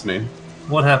happened? listening.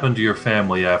 What happened to your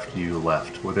family after you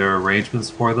left? Were there arrangements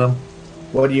for them?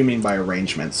 What do you mean by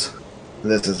arrangements?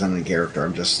 This isn't in character.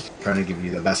 I'm just trying to give you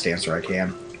the best answer I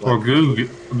can. Gorgoog,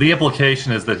 the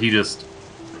implication is that he just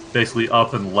basically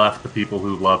up and left the people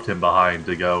who loved him behind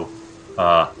to go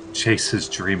chase his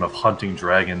dream of hunting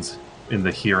dragons in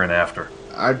the here and after.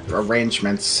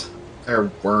 Arrangements.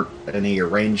 There weren't any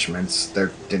arrangements.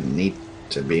 There didn't need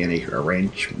to be any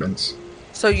arrangements.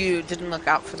 So you didn't look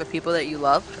out for the people that you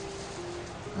loved?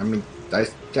 I mean, I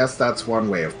guess that's one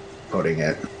way of putting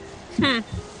it.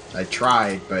 I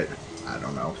tried, but I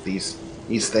don't know. These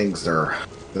things they're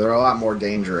a lot more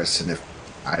dangerous, and if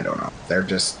I don't know,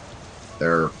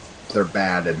 they're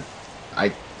bad, and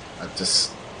I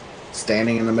just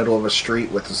standing in the middle of a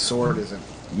street with a sword isn't.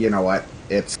 You know what?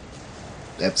 It's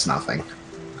nothing.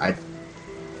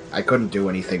 I couldn't do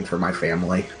anything for my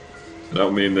family. I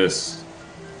don't mean this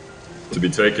to be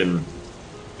taken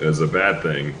as a bad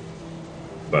thing,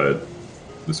 but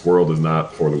this world is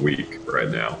not for the weak right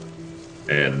now.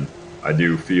 And I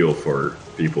do feel for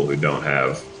people who don't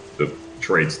have the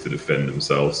traits to defend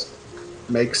themselves.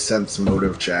 Makes sense.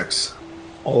 Motive checks.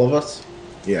 All of us?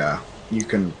 Yeah, you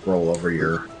can roll over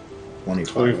your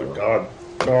 25. Oh my god.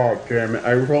 God damn it.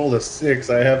 I rolled a 6.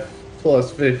 I have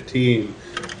plus 15.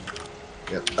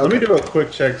 Yep. Let me do a quick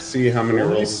check to see how many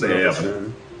Holy rolls there was Sam.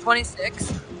 in. 26?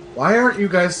 Why aren't you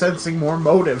guys sensing more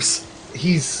motives?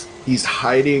 He's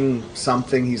hiding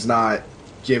something. He's not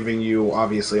giving you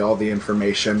obviously all the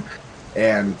information,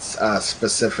 and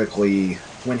specifically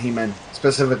when he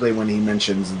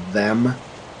mentions them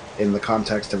in the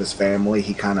context of his family,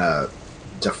 he kind of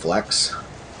deflects.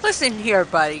 Listen here,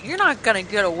 buddy. You're not gonna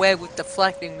get away with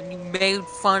deflecting when you made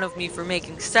fun of me for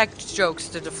making sex jokes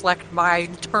to deflect my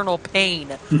internal pain.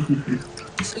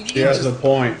 So He has a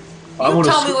point. you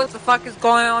tell me what the fuck is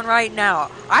going on right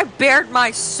now. I bared my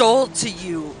soul to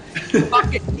you, you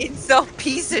fucking incel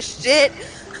piece of shit.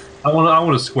 I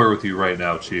want to square with you right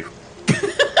now, Chief.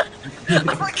 I'm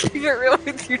gonna keep it real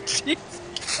with you, chief.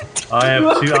 I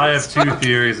have two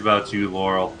theories about you,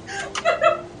 Laurel.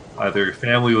 Either your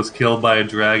family was killed by a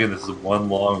dragon. This is one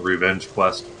long revenge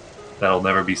quest that'll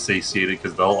never be satiated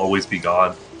because they'll always be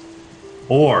gone.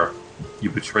 Or you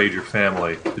betrayed your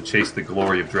family to chase the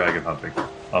glory of dragon hunting.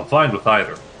 I'm fine with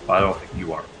either, but I don't think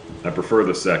you are. I prefer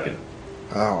the second.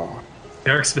 Oh,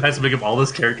 Eric has to make up all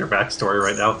this character backstory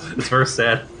right now. It's very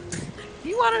sad.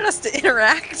 You wanted us to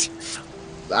interact?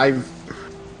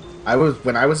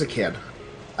 when I was a kid,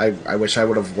 I wish I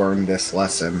would have learned this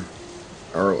lesson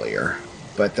earlier.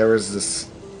 But there was this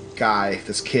guy,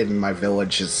 this kid in my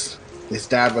village. His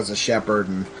dad was a shepherd,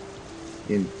 and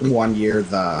in one year,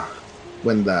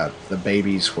 when the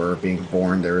babies were being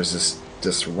born, there was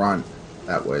this runt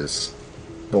that was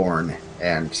born,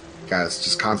 and was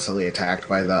just constantly attacked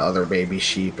by the other baby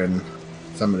sheep and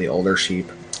some of the older sheep.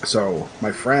 So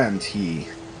my friend, he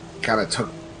kind of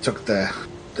took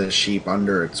the sheep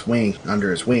under his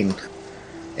wing,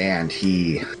 and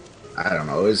he, I don't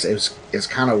know, it was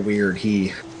kind of weird.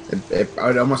 It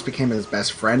almost became his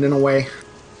best friend in a way.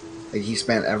 Like, he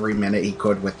spent every minute he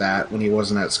could with that when he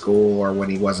wasn't at school or when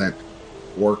he wasn't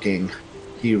working.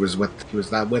 He was with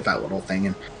that little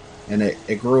thing, and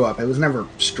it grew up. It was never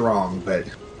strong, but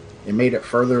it made it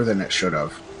further than it should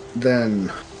have. Then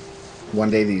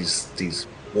one day these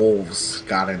wolves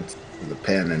got into the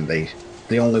pen, and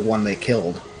the only one they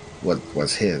killed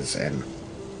was his, and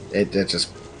it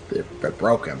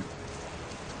broke him.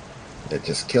 It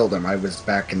just killed him. I was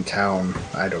back in town,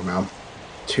 I don't know,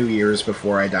 2 years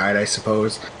before I died, I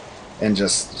suppose, and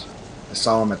just I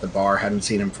saw him at the bar. Hadn't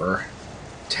seen him for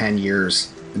 10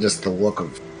 years, and just the look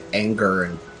of anger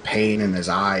and pain in his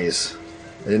eyes.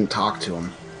 I didn't talk to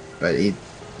him, but he's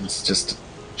just a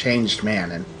changed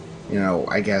man. And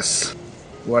I guess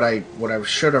what I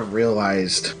should have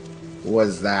realized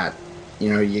was that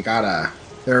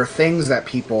there are things that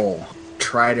people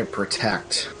try to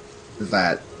protect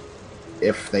that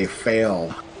if they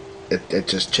fail, it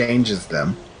just changes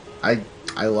them. I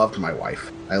loved my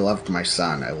wife. I loved my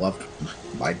son. I loved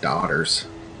my daughters.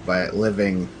 But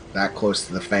living that close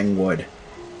to the Fangwood,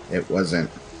 it wasn't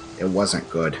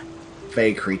good.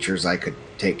 Fey creatures I could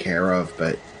take care of,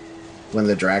 but when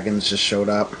the dragons just showed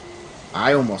up,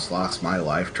 I almost lost my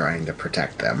life trying to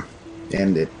protect them.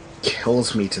 And it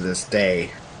kills me to this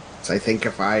day. So I think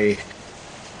if I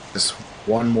just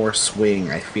one more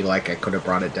swing, I feel like I could have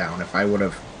brought it down. If I would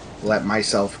have let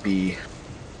myself be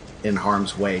in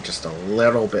harm's way just a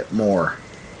little bit more.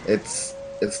 It's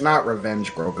not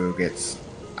revenge, Grogoog.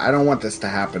 I don't want this to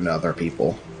happen to other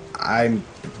people. I'm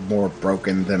more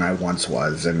broken than I once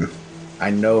was, and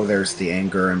I know there's the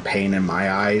anger and pain in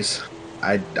my eyes.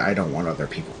 I don't want other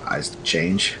people's eyes to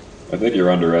change. I think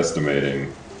you're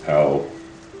underestimating how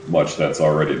much that's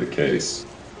already the case.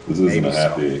 This isn't a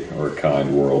happy or a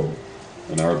kind world,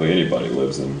 and hardly anybody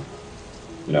lives in,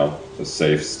 a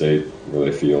safe state where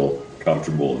they feel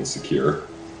comfortable and secure.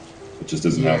 It just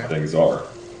isn't how things are.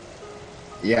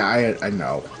 Yeah, I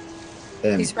know.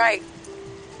 And He's right.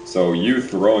 So you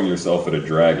throwing yourself at a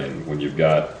dragon when you've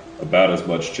got about as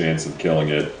much chance of killing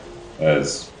it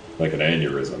as like an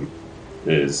aneurysm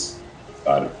is,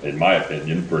 in my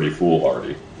opinion, pretty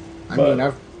foolhardy. I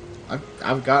mean,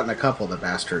 I've gotten a couple of the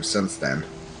bastards since then.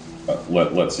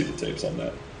 Let's see the tapes on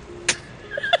that.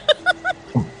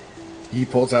 He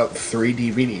pulls out 3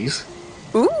 DVDs.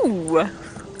 Ooh.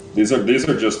 These are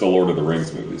just the Lord of the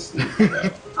Rings movies.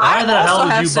 Why the hell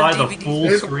did you buy the full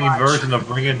screen version of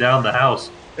Bringing Down the House?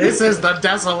 This is the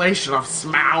desolation of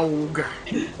Smaug.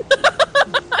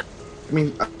 I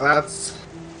mean,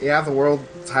 the world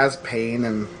has pain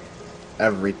and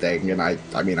everything, and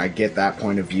I get that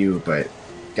point of view, but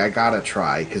I gotta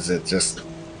try, because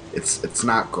it's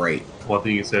not great. One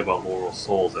thing you can say about Moral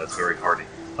Souls, that's very hardy.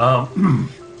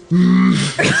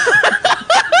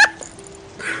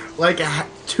 Like,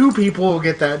 2 people will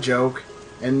get that joke,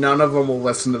 and none of them will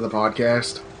listen to the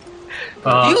podcast.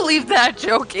 You leave that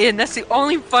joke in. That's the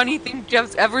only funny thing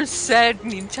Jeff's ever said in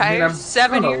the entire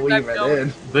 7 years I've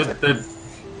known. The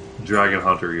Dragon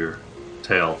Hunter, your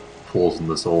tail pulls in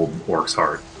this old orc's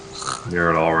heart. You're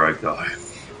an alright guy.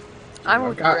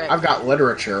 I've got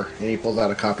literature, and he pulls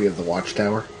out a copy of The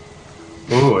Watchtower.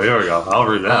 Ooh, here we go. I'll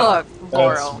read that. Look,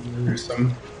 Laurel. That's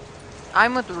gruesome.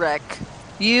 I'm with Rick.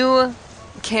 You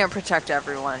can't protect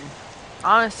everyone.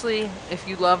 Honestly, if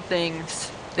you love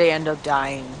things, they end up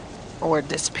dying or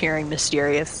disappearing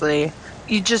mysteriously.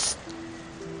 You just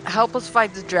help us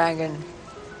fight the dragon,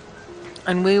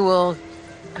 and we will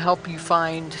help you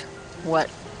find what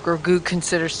Grogu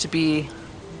considers to be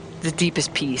the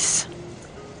deepest peace,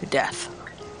 death.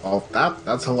 Well,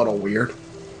 that's a little weird.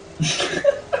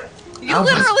 You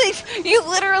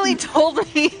literally told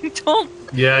me.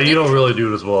 Yeah, you don't really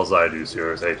do it as well as I do,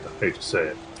 Sirius. I hate to say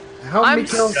it. I'm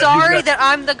sorry that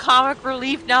I'm the comic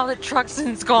relief now that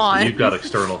Truxton's gone. You've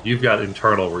got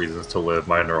internal reasons to live.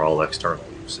 Mine are all external,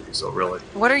 you see. So really,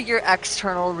 what are your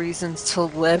external reasons to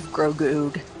live,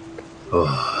 Grogu? We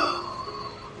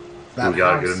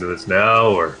gotta get into this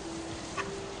now, or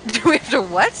do we have to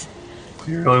what?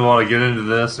 You really want to get into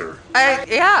this, or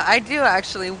I do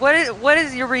actually. What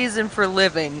is your reason for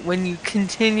living when you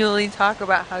continually talk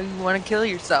about how you want to kill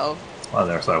yourself? I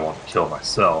never said I want to kill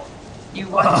myself. You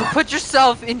want to put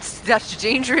yourself in such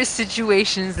dangerous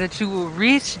situations that you will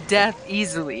reach death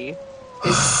easily.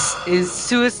 Is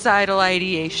suicidal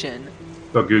ideation.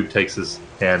 Goog takes his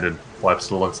hand and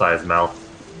wipes it inside his mouth.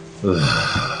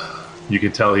 You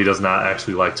can tell he does not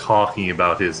actually like talking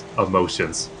about his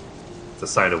emotions. It's a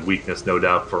sign of weakness, no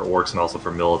doubt, for orcs and also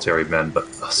for military men. But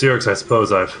Cyrix, I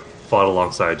suppose I've fought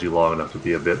alongside you long enough to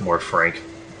be a bit more frank.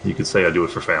 You could say I do it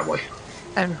for family.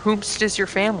 And whomst is your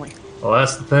family? Well,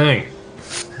 that's the thing.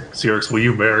 Cyrix, will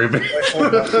you marry me?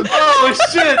 Oh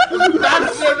shit!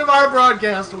 That's the end of our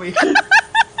broadcast week.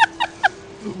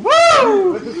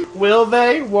 Woo! Will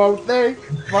they? Won't they?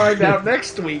 Find out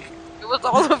next week. It was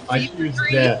all the My fever shoe's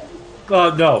dream. dead.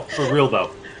 No, for real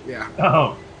though.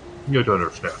 Yeah. You don't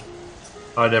understand.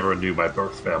 I never knew my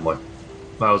birth family.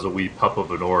 I was a wee pup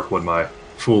of an orc when my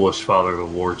foolish father, the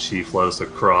war chief, led us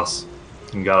across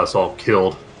and got us all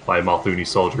killed by Malthuni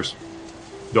soldiers.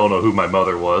 Don't know who my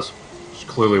mother was. She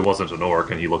clearly wasn't an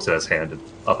orc, and he looks at his hand and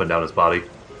up and down his body.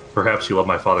 Perhaps she loved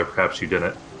my father, perhaps she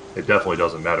didn't. It definitely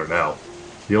doesn't matter now.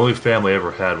 The only family I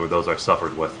ever had were those I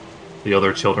suffered with. The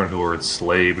other children who were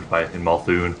enslaved in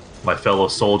Malthun. My fellow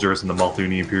soldiers in the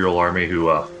Malthuni Imperial Army who,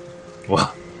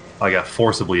 I got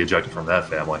forcibly ejected from that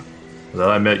family. And then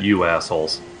I met you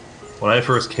assholes. When I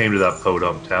first came to that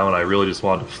podunk town, I really just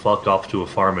wanted to fuck off to a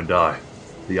farm and die.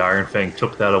 The Iron Fang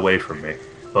took that away from me.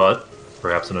 But,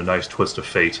 perhaps in a nice twist of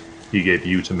fate, he gave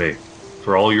you to me.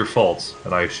 For all your faults,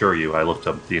 and I assure you, I looked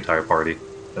up at the entire party,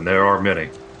 and there are many,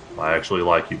 I actually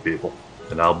like you people.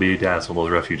 And I'll be damned when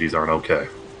those refugees aren't okay.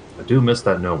 I do miss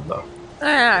that gnome, though.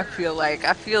 I feel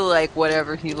like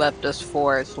whatever he left us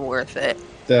for is worth it.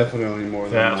 Definitely more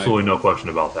than Absolutely no question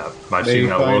about that. I've They seen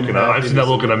that find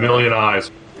look in a million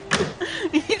eyes.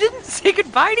 He didn't say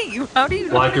goodbye to you. How do you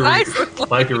know Like what his eyes look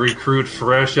like? like a recruit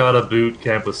fresh out of boot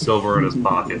camp with silver in his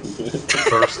pocket.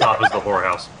 First stop is the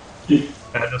whorehouse.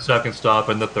 And the second stop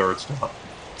and the third stop.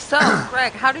 So,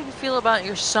 Greg, how do you feel about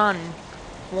your son,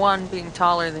 one, being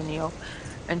taller than you,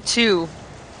 and two,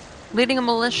 leading a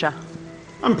militia?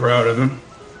 I'm proud of him.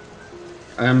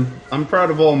 I'm proud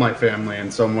of all my family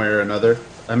in some way or another.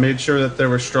 I made sure that they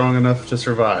were strong enough to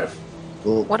survive.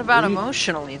 What about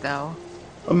emotionally, though?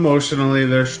 Emotionally,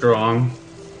 they're strong.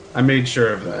 I made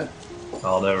sure of that.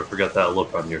 I'll never forget that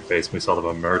look on your face when we saw them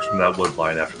emerge from that wood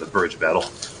line after the bridge battle.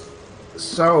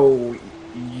 So,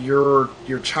 your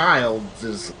child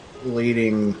is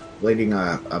leading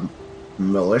a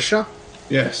militia?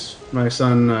 Yes, my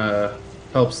son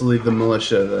helps lead the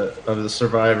militia of the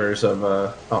survivors of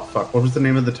what was the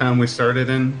name of the town we started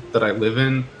in that I live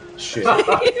in? Shit.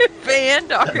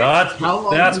 Vandar. How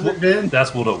long has it been?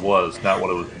 That's what it was, not what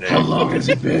it was named. How long has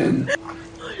it been?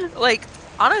 Like,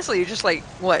 honestly, just like,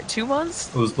 what, 2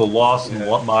 months? It was the lost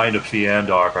mine of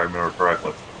Fiandar, if I remember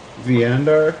correctly.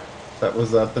 Viandar?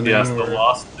 Was that the name? Yes, of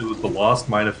it was the lost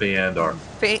mine of Fiandar.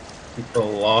 The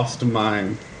lost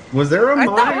mine. Was there a I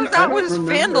mine? thought that was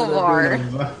Vandalvar.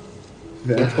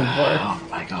 Vandalvar. Oh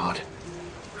my god.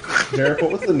 Derek,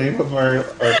 what was the name of our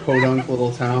podunk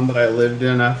little town that I lived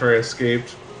in after I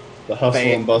escaped the hustle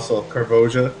and bustle of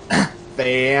Carvosia?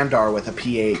 Fayandar with a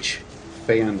PH.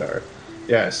 Fayandar.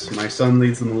 Yes, my son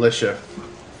leads the militia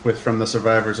from the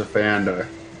survivors of Fayandar.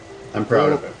 I'm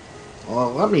proud of him.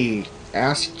 Well, let me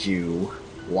ask you,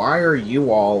 why are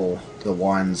you all the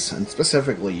ones, and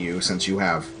specifically you, since you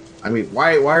have... I mean,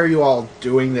 why are you all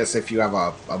doing this if you have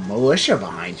a militia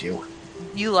behind you?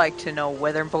 You like to know,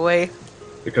 Wither Boy.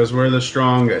 Because we're the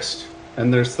strongest.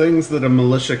 And there's things that a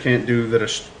militia can't do that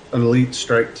an elite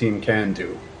strike team can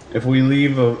do. If we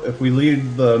leave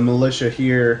the militia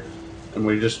here and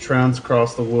we just trounce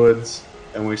across the woods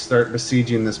and we start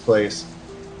besieging this place,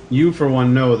 you for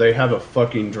one know they have a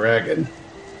fucking dragon.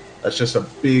 That's just a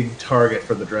big target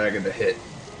for the dragon to hit.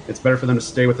 It's better for them to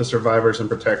stay with the survivors and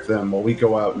protect them while we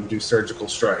go out and do surgical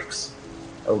strikes.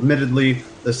 Admittedly,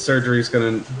 this surgery is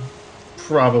going to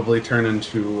probably turn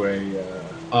into a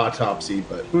autopsy,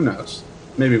 but who knows?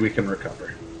 Maybe we can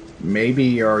recover.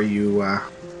 Maybe are you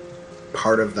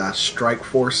part of the strike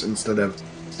force instead of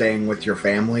staying with your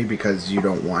family because you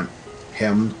don't want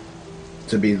him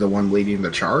to be the one leading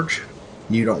the charge?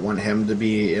 You don't want him to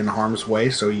be in harm's way,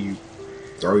 so you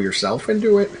throw yourself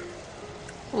into it?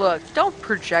 Look, don't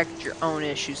project your own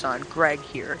issues on Greg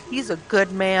here. He's a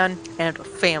good man and a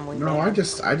family man. No, I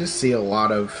just see a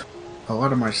lot of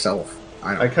myself.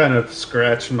 I kind of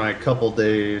scratched my couple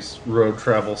days road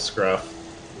travel scruff.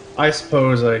 I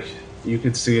suppose you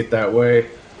could see it that way.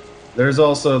 There's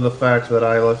also the fact that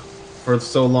for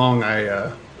so long,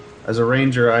 as a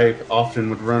ranger, I often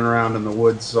would run around in the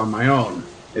woods on my own.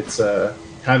 It's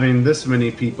having this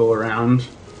many people around.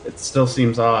 It still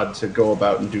seems odd to go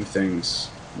about and do things,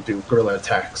 do guerrilla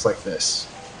attacks like this.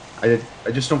 I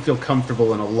just don't feel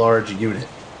comfortable in a large unit.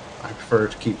 I prefer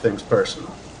to keep things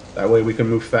personal. That way we can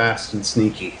move fast and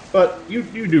sneaky. But you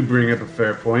do bring up a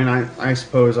fair point. I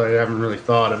suppose I haven't really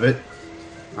thought of it.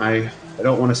 I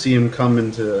don't want to see him come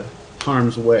into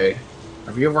harm's way.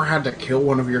 Have you ever had to kill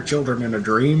one of your children in a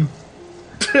dream?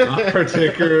 Not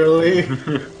particularly.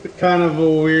 Kind of a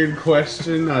weird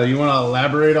question. You want to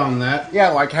elaborate on that? Yeah,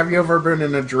 like, have you ever been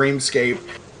in a dreamscape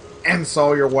and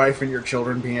saw your wife and your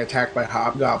children being attacked by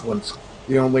hobgoblins?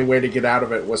 The only way to get out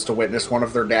of it was to witness one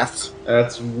of their deaths.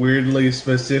 That's weirdly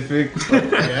specific, but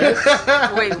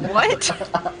yes. Wait, what?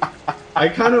 I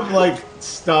kind of,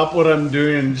 stop what I'm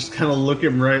doing and just kind of look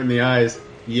him right in the eyes.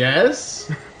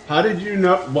 Yes? How did you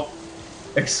know? What?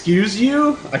 Excuse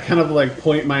you? I kind of,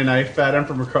 point my knife at him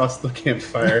from across the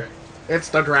campfire. It's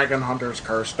the Dragon Hunter's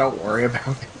curse. Don't worry about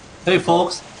it. Hey,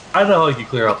 folks, I know how you can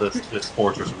clear out this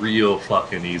fortress real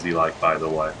fucking easy, by the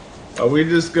way. Are we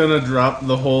just gonna drop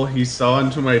the whole he saw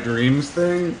into my dreams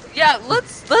thing? Yeah,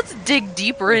 let's dig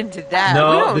deeper into that.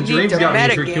 No, we don't the need dreams to got me.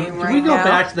 metagame Can right we go now.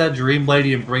 back to that dream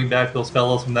lady and bring back those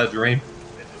fellows from that dream?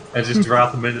 And just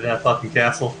drop them into that fucking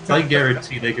castle? I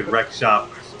guarantee they could wreck shop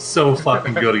so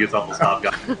fucking good against all those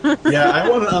hobgoblins. Yeah, I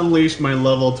want to unleash my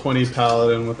level 20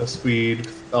 paladin with a speed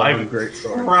I great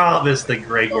sword. promise that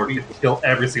Gregor can kill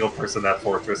every single person in that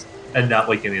fortress and not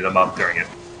wake any of them up during it.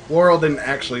 Laurel didn't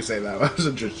actually say that. I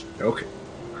was just joking.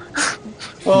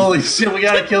 Holy shit, we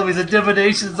gotta kill him. He's a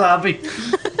divination zombie.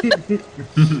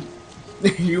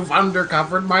 You've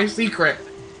undercovered my secret.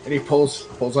 And he pulls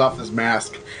off his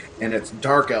mask, and it's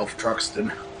Dark Elf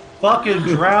Truxton. Fucking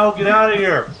Drow, get out of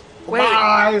here. Wait,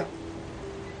 Bye!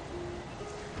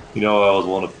 You know, I was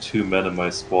one of 2 men in my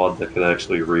squad that could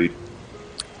actually read.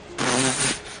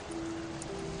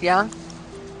 yeah?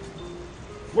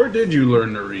 Where did you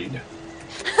learn to read?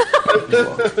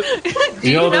 Do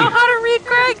you know how to read,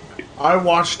 Greg? I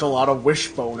watched a lot of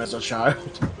Wishbone as a child.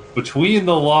 Between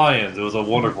the Lions, it was a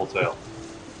wonderful tale.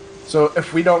 So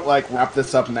if we don't, wrap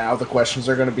this up now, the questions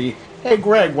are going to be, hey,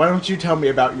 Greg, why don't you tell me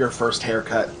about your first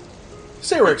haircut?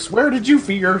 Cyrix, where did you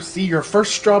see your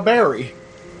first strawberry?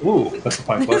 Ooh, that's a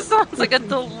fine This question. sounds like a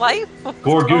delightful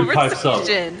Gorgoon pipes up.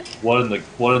 conversation.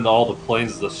 What in all the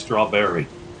plains is a strawberry?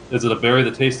 Is it a berry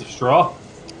that tastes of straw?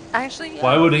 Actually, yeah.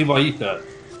 Why would anybody eat that?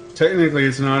 Technically,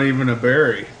 it's not even a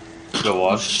berry. Go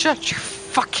on. Shut your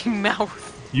fucking mouth.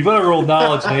 You better roll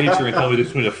knowledge nature and tell me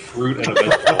between a fruit and a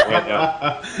vegetable right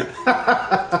now.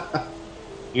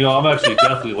 You know, I'm actually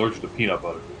deathly allergic to peanut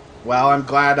butter. Well, I'm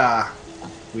glad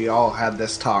we all had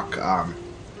this talk.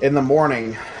 In the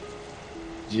morning,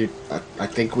 I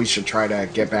think we should try to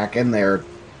get back in there,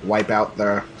 wipe out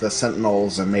the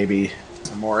sentinels, and maybe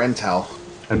some more intel.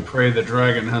 And pray the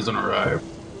dragon hasn't arrived.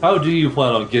 How do you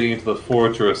plan on getting into the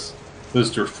fortress,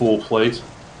 Mr. Full Plate?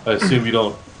 I assume you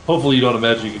don't. Hopefully, you don't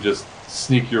imagine you can just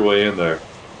sneak your way in there.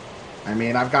 I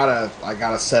mean, I got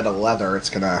a set of leather.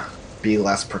 It's gonna be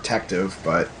less protective,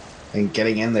 but I think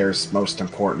getting in there is most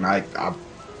important. I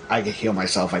can heal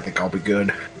myself. I think I'll be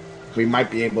good. We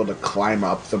might be able to climb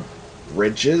up the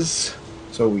bridges.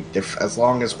 So as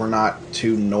long as we're not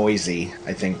too noisy,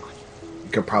 I think we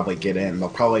could probably get in. They'll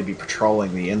probably be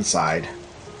patrolling the inside,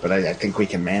 but I think we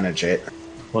can manage it.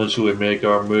 When should we make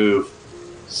our move?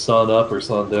 Sun up or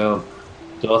sun down?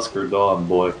 Dusk or dawn,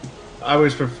 boy? I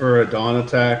always prefer a dawn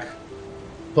attack.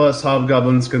 Plus,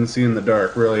 hobgoblins can see in the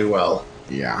dark really well.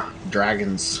 Yeah,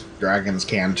 dragons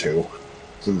can too.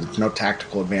 So there's no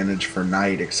tactical advantage for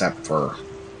night except for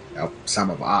some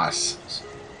of us.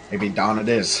 Maybe dawn it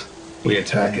is. We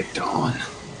attack at dawn.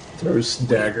 Throws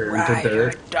dagger into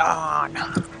dirt.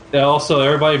 Dawn. Yeah, also,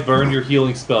 everybody burn your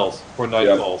healing spells before night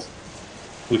falls.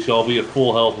 We shall be at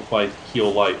full health with my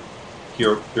heal light.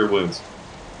 Cure wounds.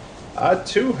 I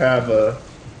too have a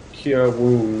cure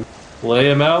wound.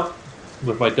 Lay him out.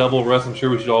 With my double rest, I'm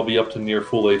sure we should all be up to near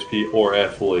full HP or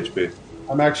at full HP.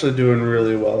 I'm actually doing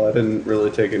really well. I didn't really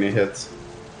take any hits.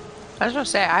 I was gonna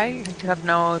say, I have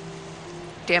no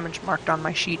damage marked on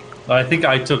my sheet. I think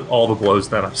I took all the blows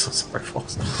then. I'm so sorry,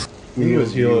 folks. We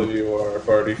was healing you, our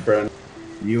party friend.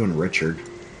 You and Richard.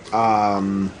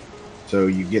 So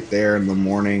you get there in the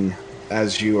morning.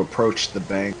 As you approach the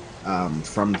bank,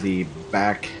 from the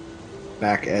back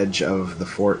edge of the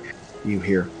fort, you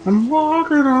hear, "I'm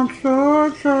walking on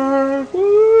sunshine."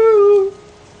 Woo!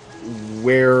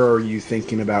 Where are you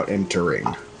thinking about entering?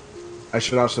 I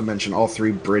should also mention all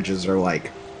 3 bridges are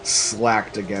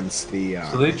slacked against the.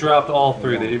 So they dropped all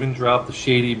three. Yeah. They even dropped the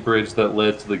shady bridge that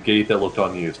led to the gate that looked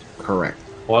unused. Correct.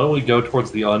 Why don't we go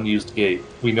towards the unused gate?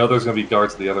 We know there's going to be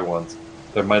guards at the other ones.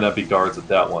 There might not be guards at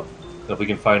that one. If we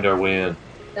can find our way in.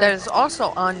 There's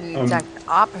also unused at the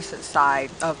opposite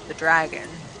side of the dragon,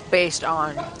 based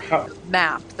on How the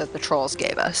map that the trolls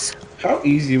gave us. how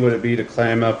easy would it be to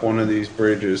climb up one of these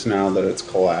bridges now that it's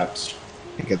collapsed?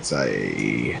 I think it's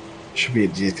a. Should be.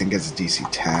 Do you think it's a DC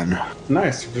 10?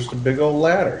 Nice, just a big old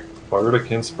ladder.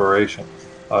 Bardic Inspiration.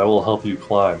 I will help you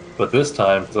climb. But this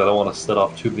time, because I don't want to set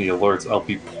off too many alerts, I'll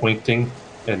be pointing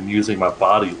and using my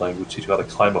body language to teach you how to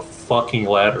climb a fucking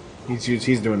ladder. He's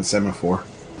doing semaphore.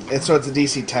 So it's a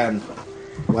DC 10.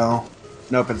 Well,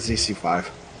 nope, it's DC 5.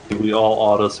 We all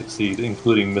auto succeed,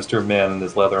 including Mr. Man in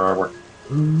his leather armor.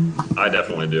 I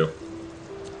definitely do.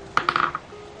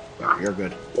 Yeah, you're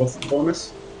good. What's the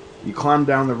bonus? You climb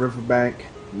down the riverbank.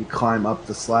 You climb up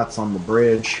the slats on the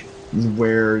bridge.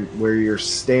 Where you're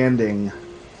standing,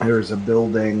 there's a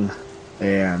building,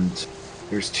 and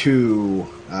there's two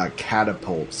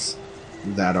catapults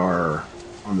that are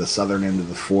on the southern end of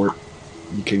the fort.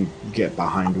 You can get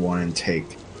behind one and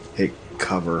take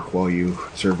cover while you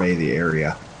survey the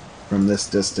area. From this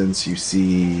distance, you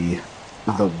see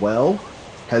the well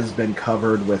has been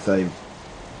covered with a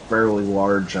fairly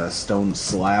large stone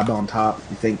slab on top.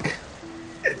 You think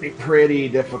it'd be pretty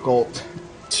difficult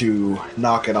to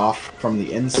knock it off from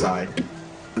the inside.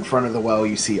 In front of the well,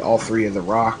 you see all three of the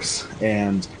rocks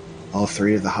and all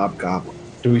three of the hobgoblins.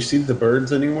 Do we see the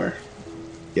birds anywhere?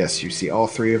 Yes, you see all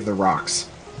three of the rocks.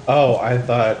 Oh, I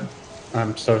thought...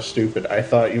 I'm so stupid. I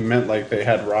thought you meant like they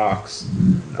had rocks.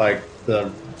 Like the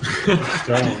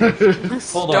stone.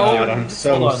 Hold God, on, I'm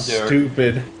so Hold on, Derek.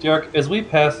 stupid. Derek, as we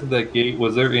passed through that gate,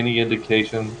 was there any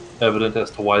indication evident as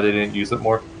to why they didn't use it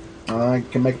more? I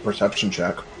can make a perception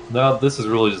check. No, this is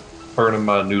really just burning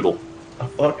my noodle. A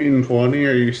fucking 20?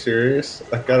 Are you serious?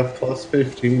 I got a plus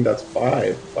 15. That's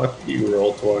 5. Fuck you,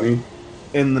 roll 20.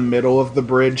 In the middle of the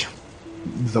bridge,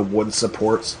 the wood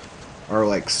supports are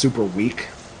like super weak.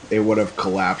 They would have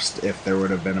collapsed if there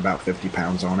would have been about 50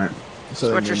 pounds on it.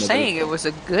 So what they you're never- saying, it was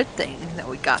a good thing that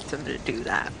we got them to do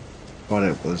that. But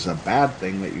it was a bad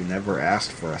thing that you never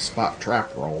asked for a spot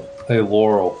trap roll. Hey,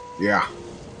 Laurel, Yeah.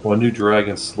 when do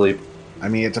dragons sleep? I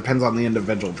mean, it depends on the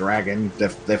individual dragon.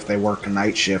 If they work a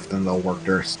night shift, then they'll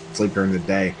sleep during the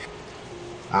day.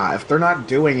 If they're not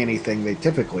doing anything, they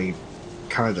typically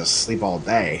kind of just sleep all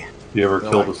day. You ever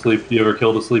killed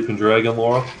a sleeping dragon,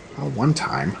 Laurel? One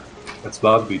time. It's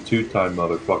about to be two-time,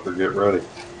 motherfucker. Get ready.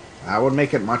 That would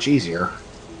make it much easier.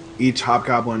 Each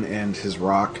hobgoblin and his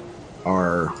rock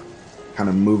are kind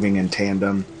of moving in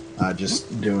tandem,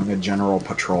 just doing a general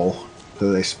patrol.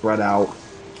 So they spread out,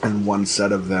 and one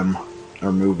set of them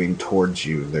are moving towards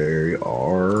you. They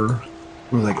are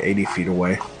like 80 feet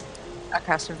away. I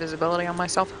cast invisibility on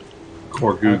myself.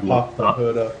 Or I Google, popped the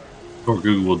hood up. or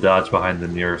Google will dodge behind the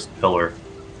nearest pillar,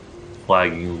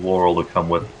 flagging Laurel to come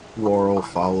with. Laurel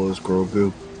follows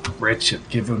Grogu. Richard,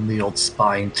 give him the old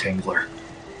spine tingler.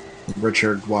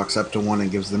 Richard walks up to one and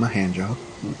gives them a hand job.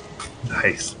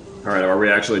 Nice. All right, are we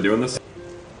actually doing this?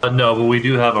 No, but we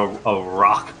do have a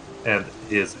rock and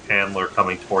his handler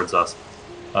coming towards us.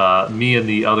 Me and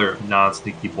the other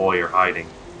non-sneaky boy are hiding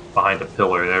behind a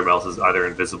pillar, and everybody else is either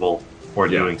invisible or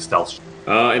Yeah. doing stealth.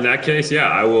 In that case, yeah,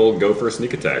 I will go for a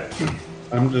sneak attack.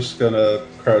 I'm just gonna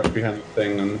crouch behind the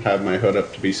thing and have my hood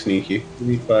up to be sneaky.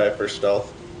 Sneak by for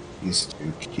stealth. These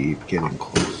two keep getting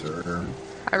closer.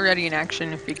 I ready in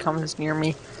action if he comes near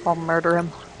me. I'll murder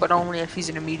him, but only if he's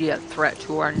an immediate threat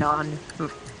to our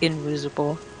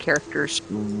non-invisible characters.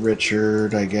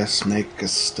 Richard, I guess, make a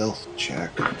stealth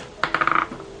check.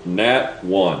 Nat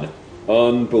 1.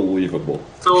 Unbelievable.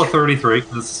 Still a 33. This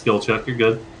is a skill check. You're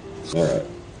good. All right.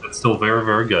 It's still very,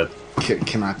 very good.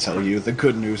 Can I tell you the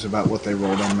good news about what they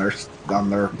rolled on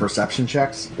their perception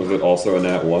checks? Was it also a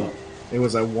nat 1? It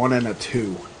was a 1 and a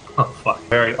 2. Oh, fuck.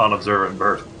 Very unobservant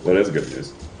bird. That is good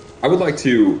news. I would like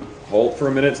to halt for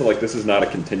a minute, so like this is not a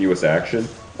continuous action.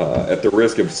 At the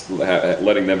risk of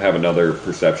letting them have another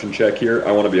perception check here,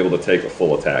 I want to be able to take a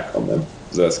full attack on them.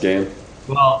 Is that a scan?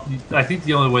 Well, I think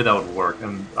the only way that would work,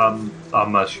 and I'm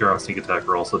not sure on sneak attack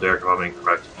roll, so Derek, if I'm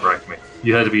incorrect, correct me.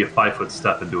 You had to be a 5-foot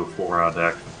step and do a full round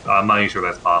action. I'm not even sure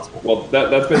that's possible. Well,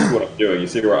 that's basically what I'm doing. You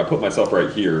see where I put myself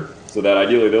right here, so that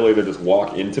ideally they'll either just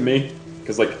walk into me,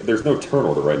 because like there's no turn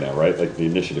order right now, right? Like the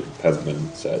initiative hasn't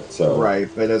been set. So Right,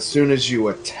 but as soon as you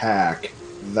attack,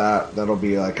 that'll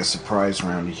be like a surprise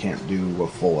round. You can't do a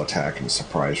full attack in a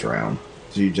surprise round.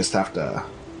 So you just have to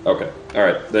Okay. All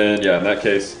right. Then yeah, in that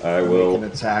case, I make an will.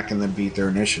 attack and then beat their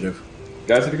initiative.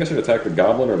 Guys, I think I should attack the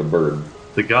goblin or the bird.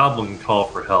 The goblin can call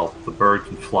for help. The bird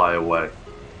can fly away.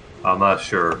 I'm not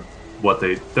sure what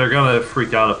they're gonna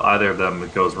freak out if either of them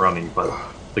goes running, but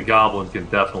the goblin can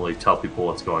definitely tell people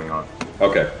what's going on.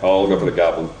 Okay, I'll go for the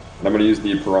goblin. And I'm going to use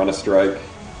the Piranha Strike.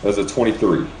 That's a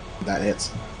 23. That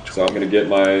hits. So I'm going to get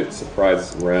my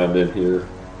surprise round in here.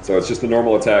 So it's just a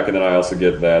normal attack, and then I also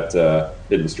get that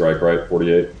hidden strike, right?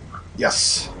 48?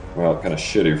 Yes. Well, kind of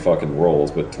shitty fucking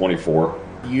rolls, but 24.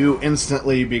 You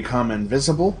instantly become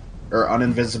invisible, or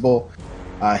uninvisible.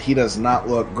 He does not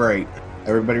look great.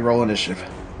 Everybody roll initiative.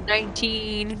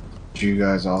 19. Do you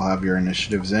guys all have your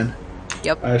initiatives in?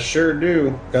 Yep. I sure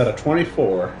do. Got a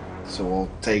 24. So we'll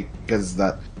take, because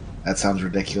that sounds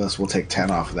ridiculous, we'll take 10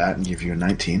 off of that and give you a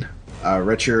 19.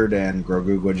 Richard and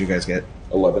Grogu, what'd you guys get?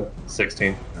 11.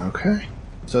 16. Okay.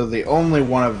 So the only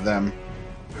one of them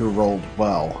who rolled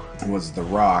well was the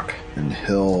Rock, and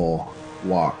he'll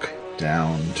walk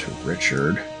down to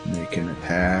Richard, make an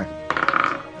attack.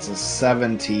 It's a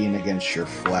 17 against your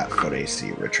flat-foot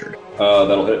AC, Richard.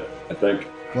 That'll hit, I think.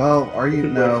 Well, are you?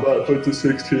 No. Flat-foot to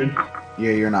 16.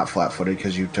 Yeah, you're not flat-footed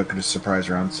because you took a surprise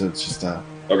round, so it's just a...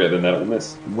 Okay, then that'll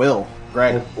miss. Will.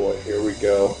 Greg. Oh boy, here we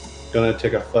go. Gonna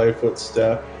take a 5-foot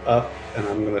step up, and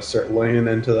I'm gonna start laying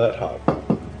into that hop.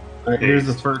 Alright, here's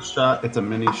the first shot. It's a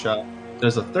mini shot.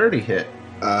 Does a 30 hit?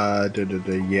 Yeah,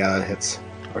 it hits.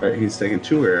 Alright, he's taking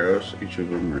 2 arrows. Each of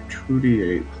them are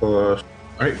 2d8 plus.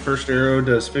 Alright, first arrow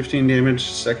does 15 damage.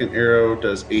 Second arrow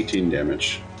does 18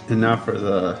 damage. And now for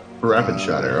the rapid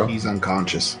shot arrow. He's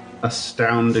unconscious.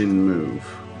 Astounding move.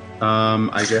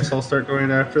 I guess I'll start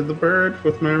going after the bird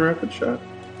with my rapid shot.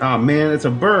 Oh man, it's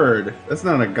a bird. That's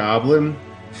not a goblin.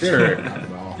 Derek,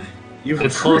 Well, you've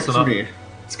It's close tricked enough. me.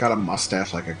 it's got a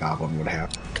mustache like a goblin would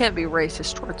have. Can't be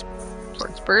racist towards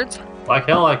birds. Like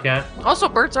hell I can't. Also,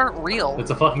 birds aren't real.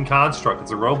 It's a fucking construct.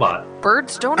 It's a robot.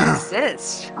 Birds don't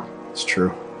exist. It's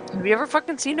true. Have you ever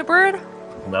fucking seen a bird?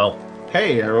 No.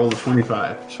 Hey, I rolled a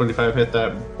 25. 25 hit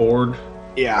that board.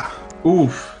 Yeah.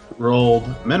 Oof. Rolled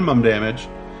minimum damage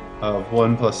of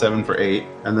 1 plus 7 for 8.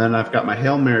 And then I've got my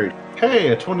Hail Mary. Hey,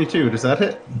 a 22. Does that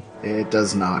hit? It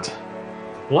does not.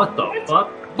 What the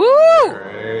fuck? Woo!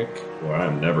 Derek. Well,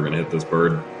 I'm never going to hit this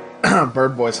bird.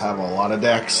 Bird boys have a lot of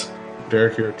decks.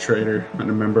 Derek, you're a traitor and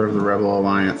a member of the Rebel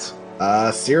Alliance.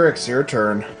 Cyrix, your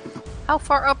turn. How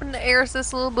far up in the air is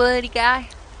this little buddy guy?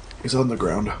 He's on the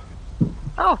ground.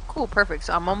 Oh, cool, perfect.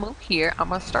 So I'm gonna move here. I'm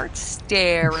gonna start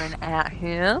staring at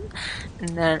him, and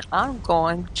then I'm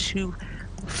going to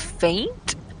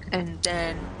feint, and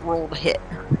then roll the hit.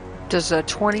 Does a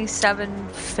 27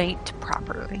 feint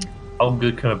properly? How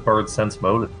good can a bird sense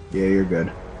mode? Yeah, you're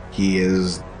good. He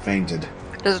is fainted.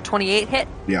 Does a 28 hit?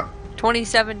 Yeah.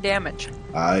 27 damage.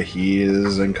 He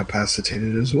is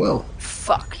incapacitated as well.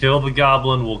 Fuck. Kill the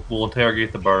goblin. We'll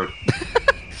interrogate the bird.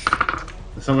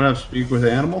 Does someone have speak with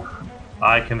animal?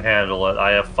 I can handle it.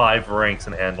 I have 5 ranks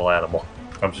in handle animal.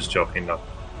 I'm just joking, no.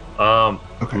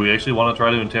 Okay. Do we actually want to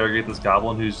try to interrogate this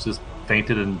goblin who's just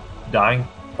fainted and dying?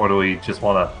 Or do we just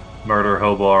want to murder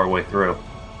hobo our way through?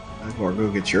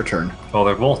 Gorgo, it's your turn. Well,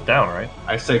 they're both down, right?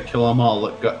 I say kill them all,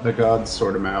 let the gods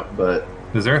sort them out, but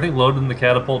Is there anything loaded in the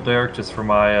catapult, Derek, just for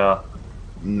my,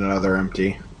 No, they're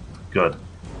empty. good.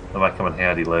 That might come in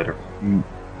handy later.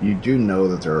 You do know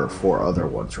that there are 4 other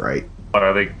ones, right? But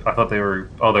are they, I thought they were,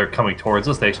 oh, they're coming towards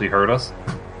us? They actually heard us?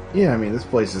 Yeah, I mean, this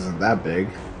place isn't that big.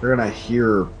 They're gonna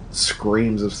hear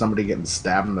screams of somebody getting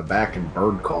stabbed in the back and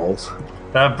bird calls.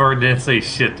 That bird didn't say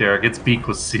shit, Derek. Its beak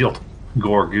was sealed.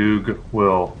 Gorgoog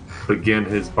will begin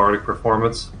his bardic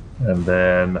performance, and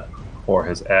then for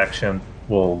his action,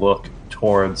 will look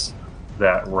towards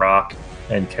that rock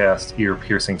and cast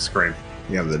ear-piercing scream.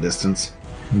 You have the distance.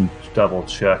 Double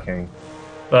checking.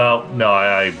 Well, no,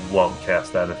 I won't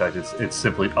cast that. In fact, it's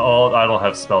simply I don't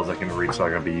have spells I can reach that are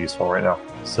going to be useful right now.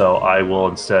 So I will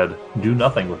instead do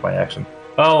nothing with my action.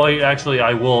 Oh, actually,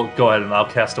 I will go ahead and I'll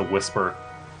cast a whisper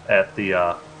at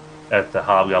the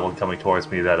hobgoblin coming towards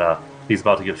me that he's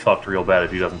about to get fucked real bad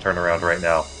if he doesn't turn around right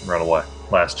now and run away.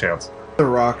 Last chance. The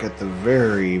rock at the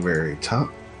very, very top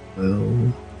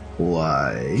will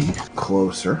fly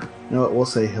closer. You know what? We'll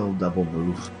say he'll double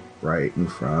move right in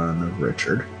front of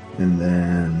Richard. And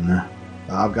then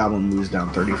the hobgoblin moves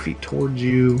down 30 feet towards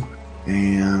you.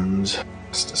 And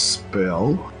just a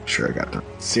spell. Sure, I got that.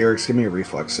 Cyrix, give me a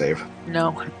reflex save.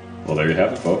 No. Well, there you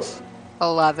have it, folks.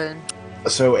 11.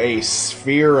 So a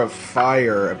sphere of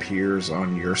fire appears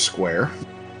on your square.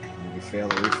 You fail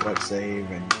the reflex save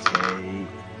and take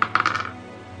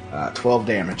 12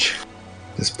 damage.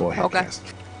 This boy had Okay. cast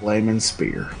Flaming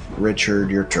Spear. Richard,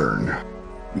 your turn.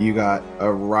 You got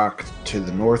a rock to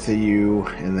the north of you,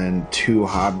 and then 2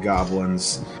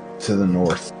 hobgoblins to the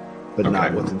north, but not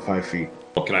Okay. within 5 feet.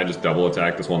 Well, can I just double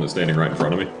attack this one that's standing right in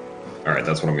front of me? All right,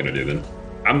 that's what I'm going to do then.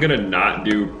 I'm going to not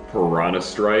do Piranha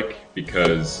Strike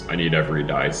because I need every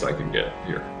dice I can get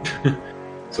here.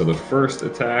 So the first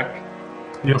attack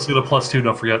You also get a +2,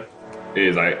 don't forget.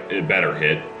 is it better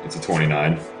hit. It's a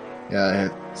 29. Yeah,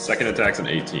 Second attack's an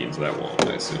 18, so that won't,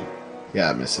 I assume.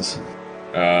 yeah, it misses.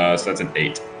 So that's an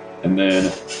 8. And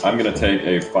then I'm going to take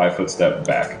a 5-foot step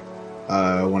back.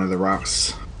 One of the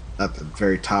rocks at the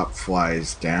very top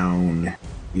flies down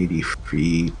 80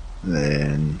 feet.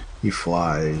 Then he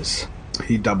flies.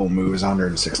 He double moves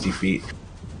 160 feet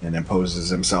and imposes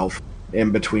himself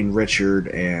in between Richard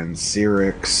and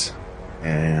Cyrix.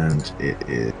 And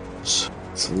it's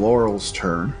Laurel's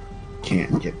turn.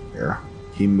 Can't get there.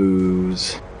 He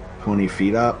moves 20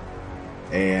 feet up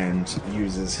and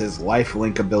uses his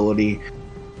lifelink ability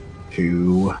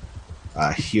to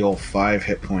heal 5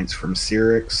 hit points from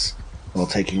Cyrix while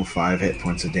taking 5 hit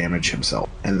points of damage himself.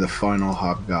 And the final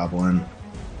hobgoblin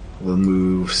will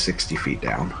move 60 feet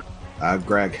down.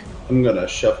 Greg. I'm gonna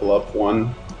shuffle up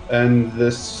one, and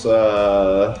this.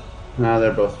 They're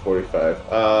both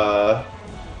 45.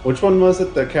 Which one was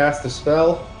it that cast a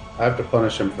spell? I have to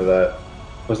punish him for that.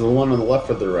 Was it the one on the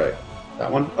left or the right?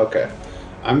 That one? Okay.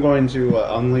 I'm going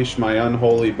to unleash my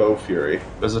unholy bow fury.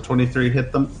 Does a 23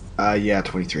 hit them? Yeah,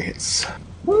 23 hits.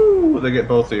 Woo! They get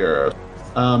both the arrows.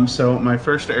 So my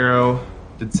first arrow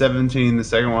did 17, the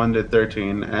second one did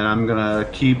 13, and I'm gonna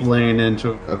keep laying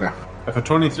into. Okay. If a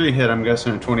 23 hit, I'm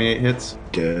guessing a 28 hits.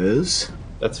 Does.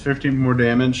 That's 15 more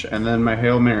damage, and then my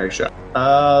Hail Mary shot.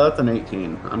 That's an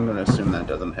 18. I'm gonna assume that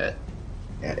doesn't hit.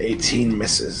 Yeah, 18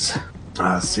 misses.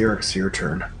 Cyrix, your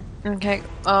turn. Okay.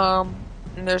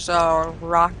 There's a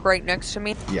rock right next to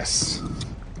me. Yes.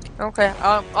 Okay.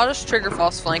 I'll just trigger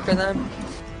false flanker then.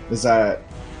 Is that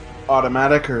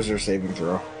automatic or is there saving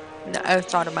throw? No,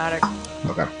 it's automatic.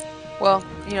 Okay. Well,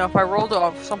 if I rolled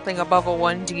off something above a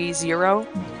 1d0,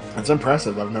 That's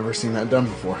impressive. I've never seen that done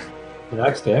before.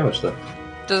 Max damage, then.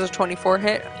 does a 24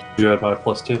 hit? You add my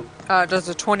 +2. Does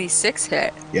a 26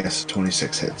 hit? Yes,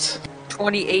 26 hits.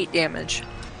 28 damage.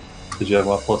 Did you have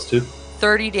my +2?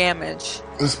 30 damage.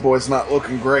 This boy's not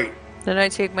looking great. Then I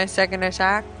take my second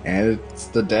attack. And it's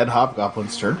the dead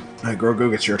hobgoblin's turn.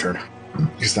 Grogu, it's your turn.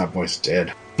 Because that boy's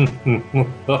dead.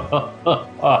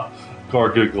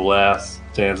 Gargoyle Glass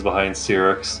stands behind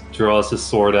Cyrix, draws his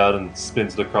sword out and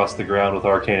spins it across the ground with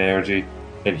arcane energy,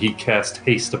 and he casts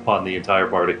haste upon the entire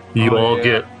party. You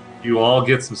all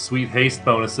get some sweet haste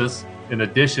bonuses. In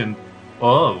addition,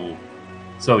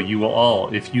 so you will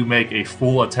all, if you make a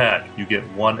full attack, you get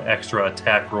 1 extra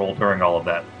attack roll during all of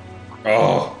that.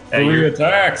 Oh, 3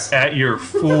 attacks! At your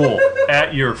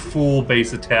full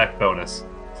base attack bonus,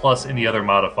 plus any other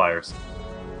modifiers.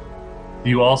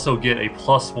 You also get a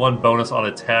 +1 bonus on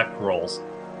attack rolls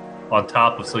on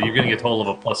top of, so you're getting a total of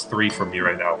a +3 from me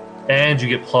right now. And you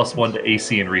get +1 to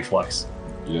AC and reflex.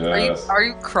 Yes. Are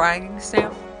you crying,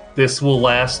 Sam? This will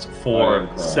last I for am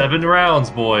crying. 7 rounds,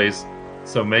 boys.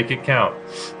 So make it count.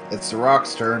 It's the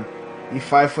rock's turn. He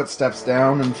 5-foot steps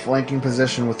down in flanking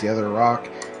position with the other rock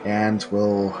and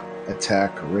will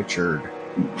attack Richard.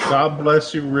 God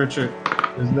bless you, Richard.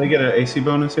 Does they get an AC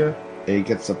bonus here? He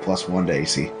gets a +1 to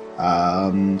AC.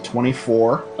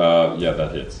 24. Yeah,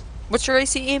 that hits. What's your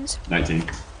AC, Ames? 19.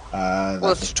 Well,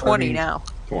 That's it's a 20 30. now.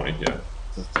 20, yeah.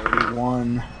 It's a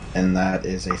 31, and that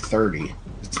is a 30.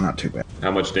 It's not too bad.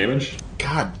 How much damage?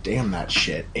 God damn that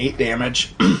shit. 8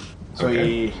 damage. So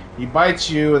Okay. he bites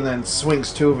you and then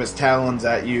swings 2 of his talons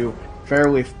at you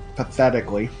fairly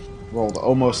pathetically. Rolled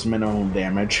almost minimum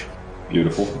damage.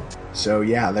 Beautiful. So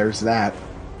yeah, there's that.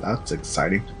 That's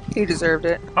exciting. He deserved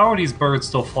it. How are these birds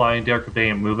still flying? Derek, they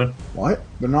ain't moving. What?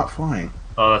 They're not flying.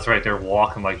 Oh, that's right. They're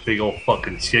walking like big old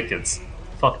fucking chickens.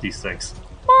 Fuck these things.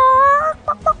 I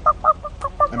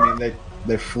mean,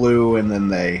 they flew and then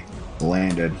they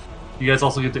landed. You guys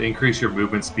also get to increase your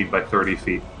movement speed by 30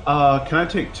 feet. Can I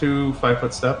take 2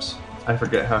 5-foot steps? I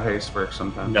forget how haste works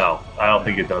sometimes. No, I don't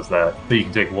think it does that. But you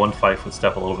can take 1 5-foot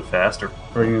step a little bit faster.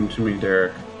 Bring him to me,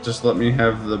 Derek. Just let me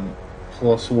have the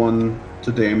 +1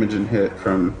 to damage and hit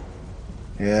from.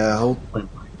 Yeah, he'll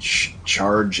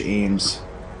charge Ames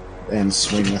and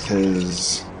swing with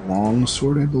his long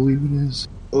sword, I believe it is.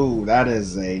 Ooh, that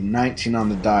is a 19 on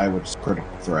the die, which is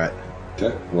critical threat.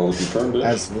 Okay, roll confirmed it.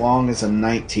 As long as a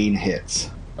 19 hits.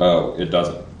 Oh, it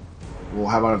doesn't. Well,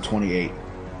 how about a 28?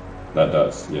 That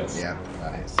does, yes. Yeah,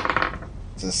 nice.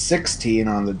 It's a 16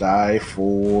 on the die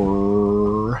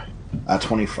for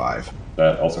 25.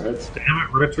 That also hits. Damn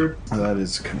it, Richard. That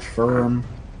is confirmed.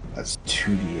 That's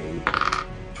 2d8.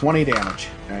 20 damage.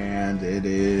 And it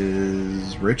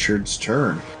is Richard's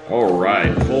turn.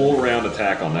 Alright, full round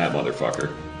attack on that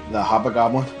motherfucker. The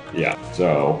Hobgoblin? Yeah.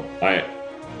 So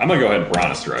I'm gonna go ahead and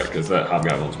Piranha Strike because that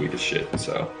Hobgoblin's weak as shit.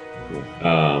 So,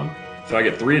 so I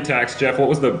get 3 attacks. Jeff, what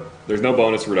was there's no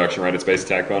bonus reduction, right? It's base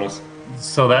attack bonus.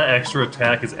 So that extra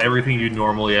attack is everything you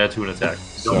normally add to an attack.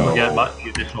 Don't forget about the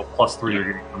additional +3 you're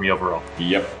getting from me overall.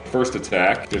 Yep. First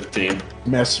attack, 15.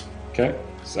 Miss. Okay.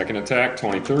 Second attack,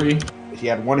 23. He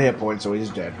had 1 hit point, so he's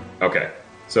dead. Okay.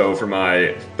 So for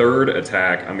my third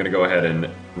attack, I'm gonna go ahead and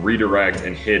redirect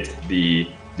and hit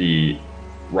the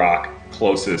rock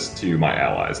closest to my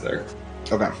allies there.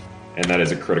 Okay. And that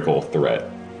is a critical threat.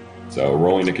 So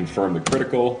rolling to confirm the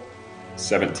critical,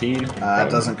 17. It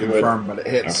doesn't confirm, but it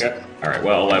hits. Okay. All right.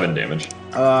 Well, 11 damage.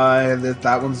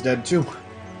 That one's dead too.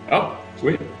 Oh,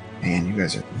 sweet. Man, you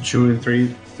guys are... Chewing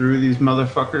through these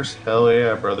motherfuckers? Hell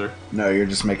yeah, brother. No, you're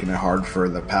just making it hard for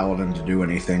the paladin to do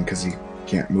anything because he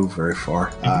can't move very far.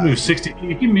 He can move 60.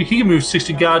 He can move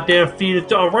 60 goddamn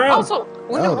feet around. Also,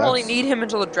 we don't really need him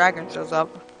until the dragon shows up.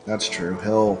 That's true.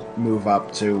 He'll move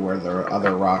up to where the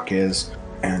other rock is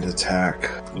and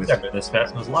attack with He's been this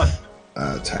fast in his life.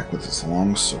 Attack with his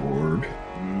long sword.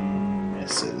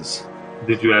 Misses.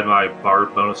 Did you add my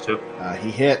bard bonus too?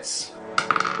 He hits.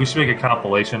 We should make a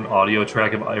compilation audio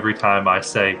track of every time I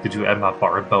say, "Did you add my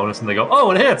bard bonus?" and they go,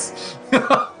 "Oh, it hits!"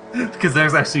 Because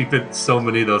there's actually been so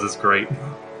many of those. It's great.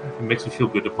 It makes me feel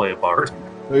good to play a bard.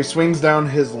 So he swings down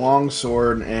his long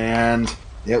sword, and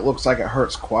it looks like it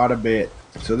hurts quite a bit.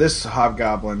 So this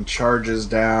hobgoblin charges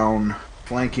down,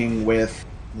 flanking with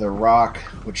the rock,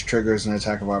 which triggers an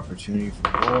attack of opportunity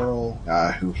for Laurel,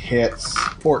 who hits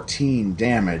 14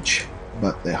 damage.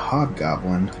 But the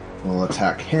hobgoblin will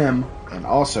attack him and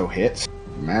also hit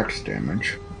max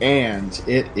damage. And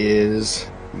it is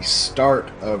the start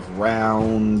of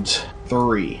round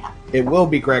 3. It will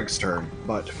be Greg's turn,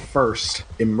 but first,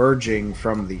 emerging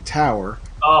from the tower,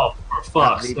 Oh, for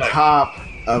fuck's at the sake. top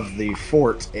of the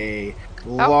fort, a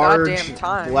large goddamn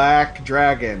time. black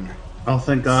dragon. Oh,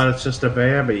 thank God, it's just a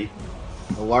baby.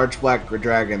 A large black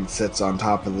dragon sits on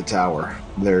top of the tower.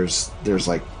 There's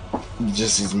like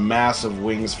just these massive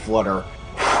wings flutter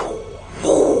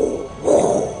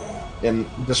and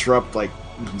disrupt like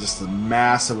just a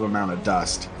massive amount of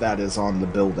dust that is on the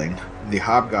building. The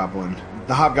hobgoblin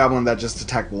that just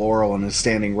attacked Laurel and is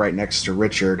standing right next to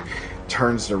Richard,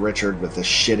 turns to Richard with a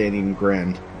shit-eating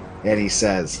grin, and he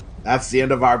says, "That's the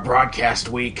end of our broadcast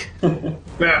week."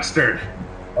 Bastard!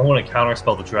 I want to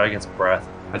counterspell the dragon's breath.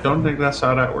 I don't think that's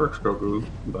how that works, Grogu,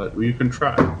 but you can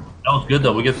try. That was good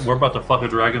though. We're about to fuck a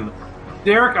dragon.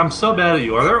 Derek, I'm so mad at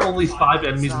you. Are there only 5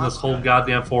 enemies in this whole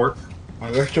goddamn fort? I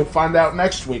guess you'll find out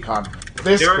next week on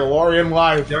this Derek- DeLorean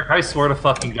Live. Derek, I swear to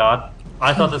fucking God,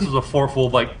 I thought this was a fort full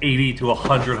of like 80 to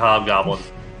 100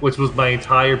 hobgoblins, which was my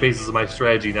entire basis of my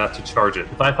strategy not to charge it.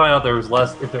 If I find out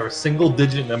if there are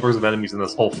single-digit numbers of enemies in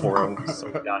this whole fort, I'm gonna be so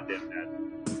goddamn mad.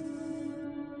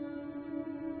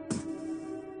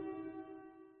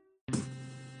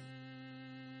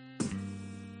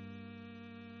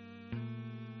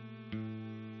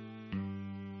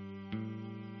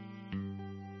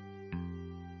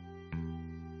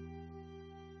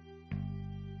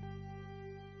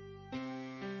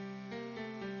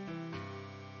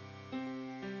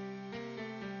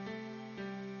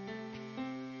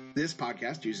 This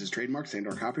podcast uses trademarks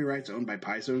and/or copyrights owned by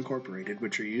Paizo Incorporated,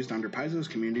 which are used under Paizo's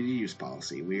community use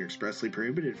policy. We are expressly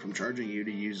prohibited from charging you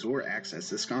to use or access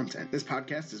this content. This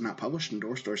podcast is not published,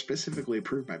 endorsed, or specifically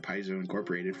approved by Paizo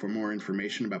Incorporated. For more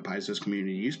information about Paizo's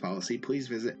community use policy, please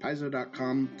visit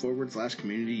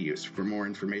paizo.com/community use. For more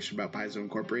information about Paizo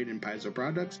Incorporated and Paizo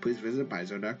products, please visit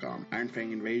paizo.com. Iron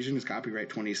Fang Invasion is copyright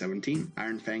 2017.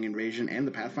 Iron Fang Invasion and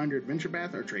the Pathfinder Adventure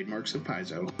Path are trademarks of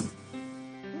Paizo.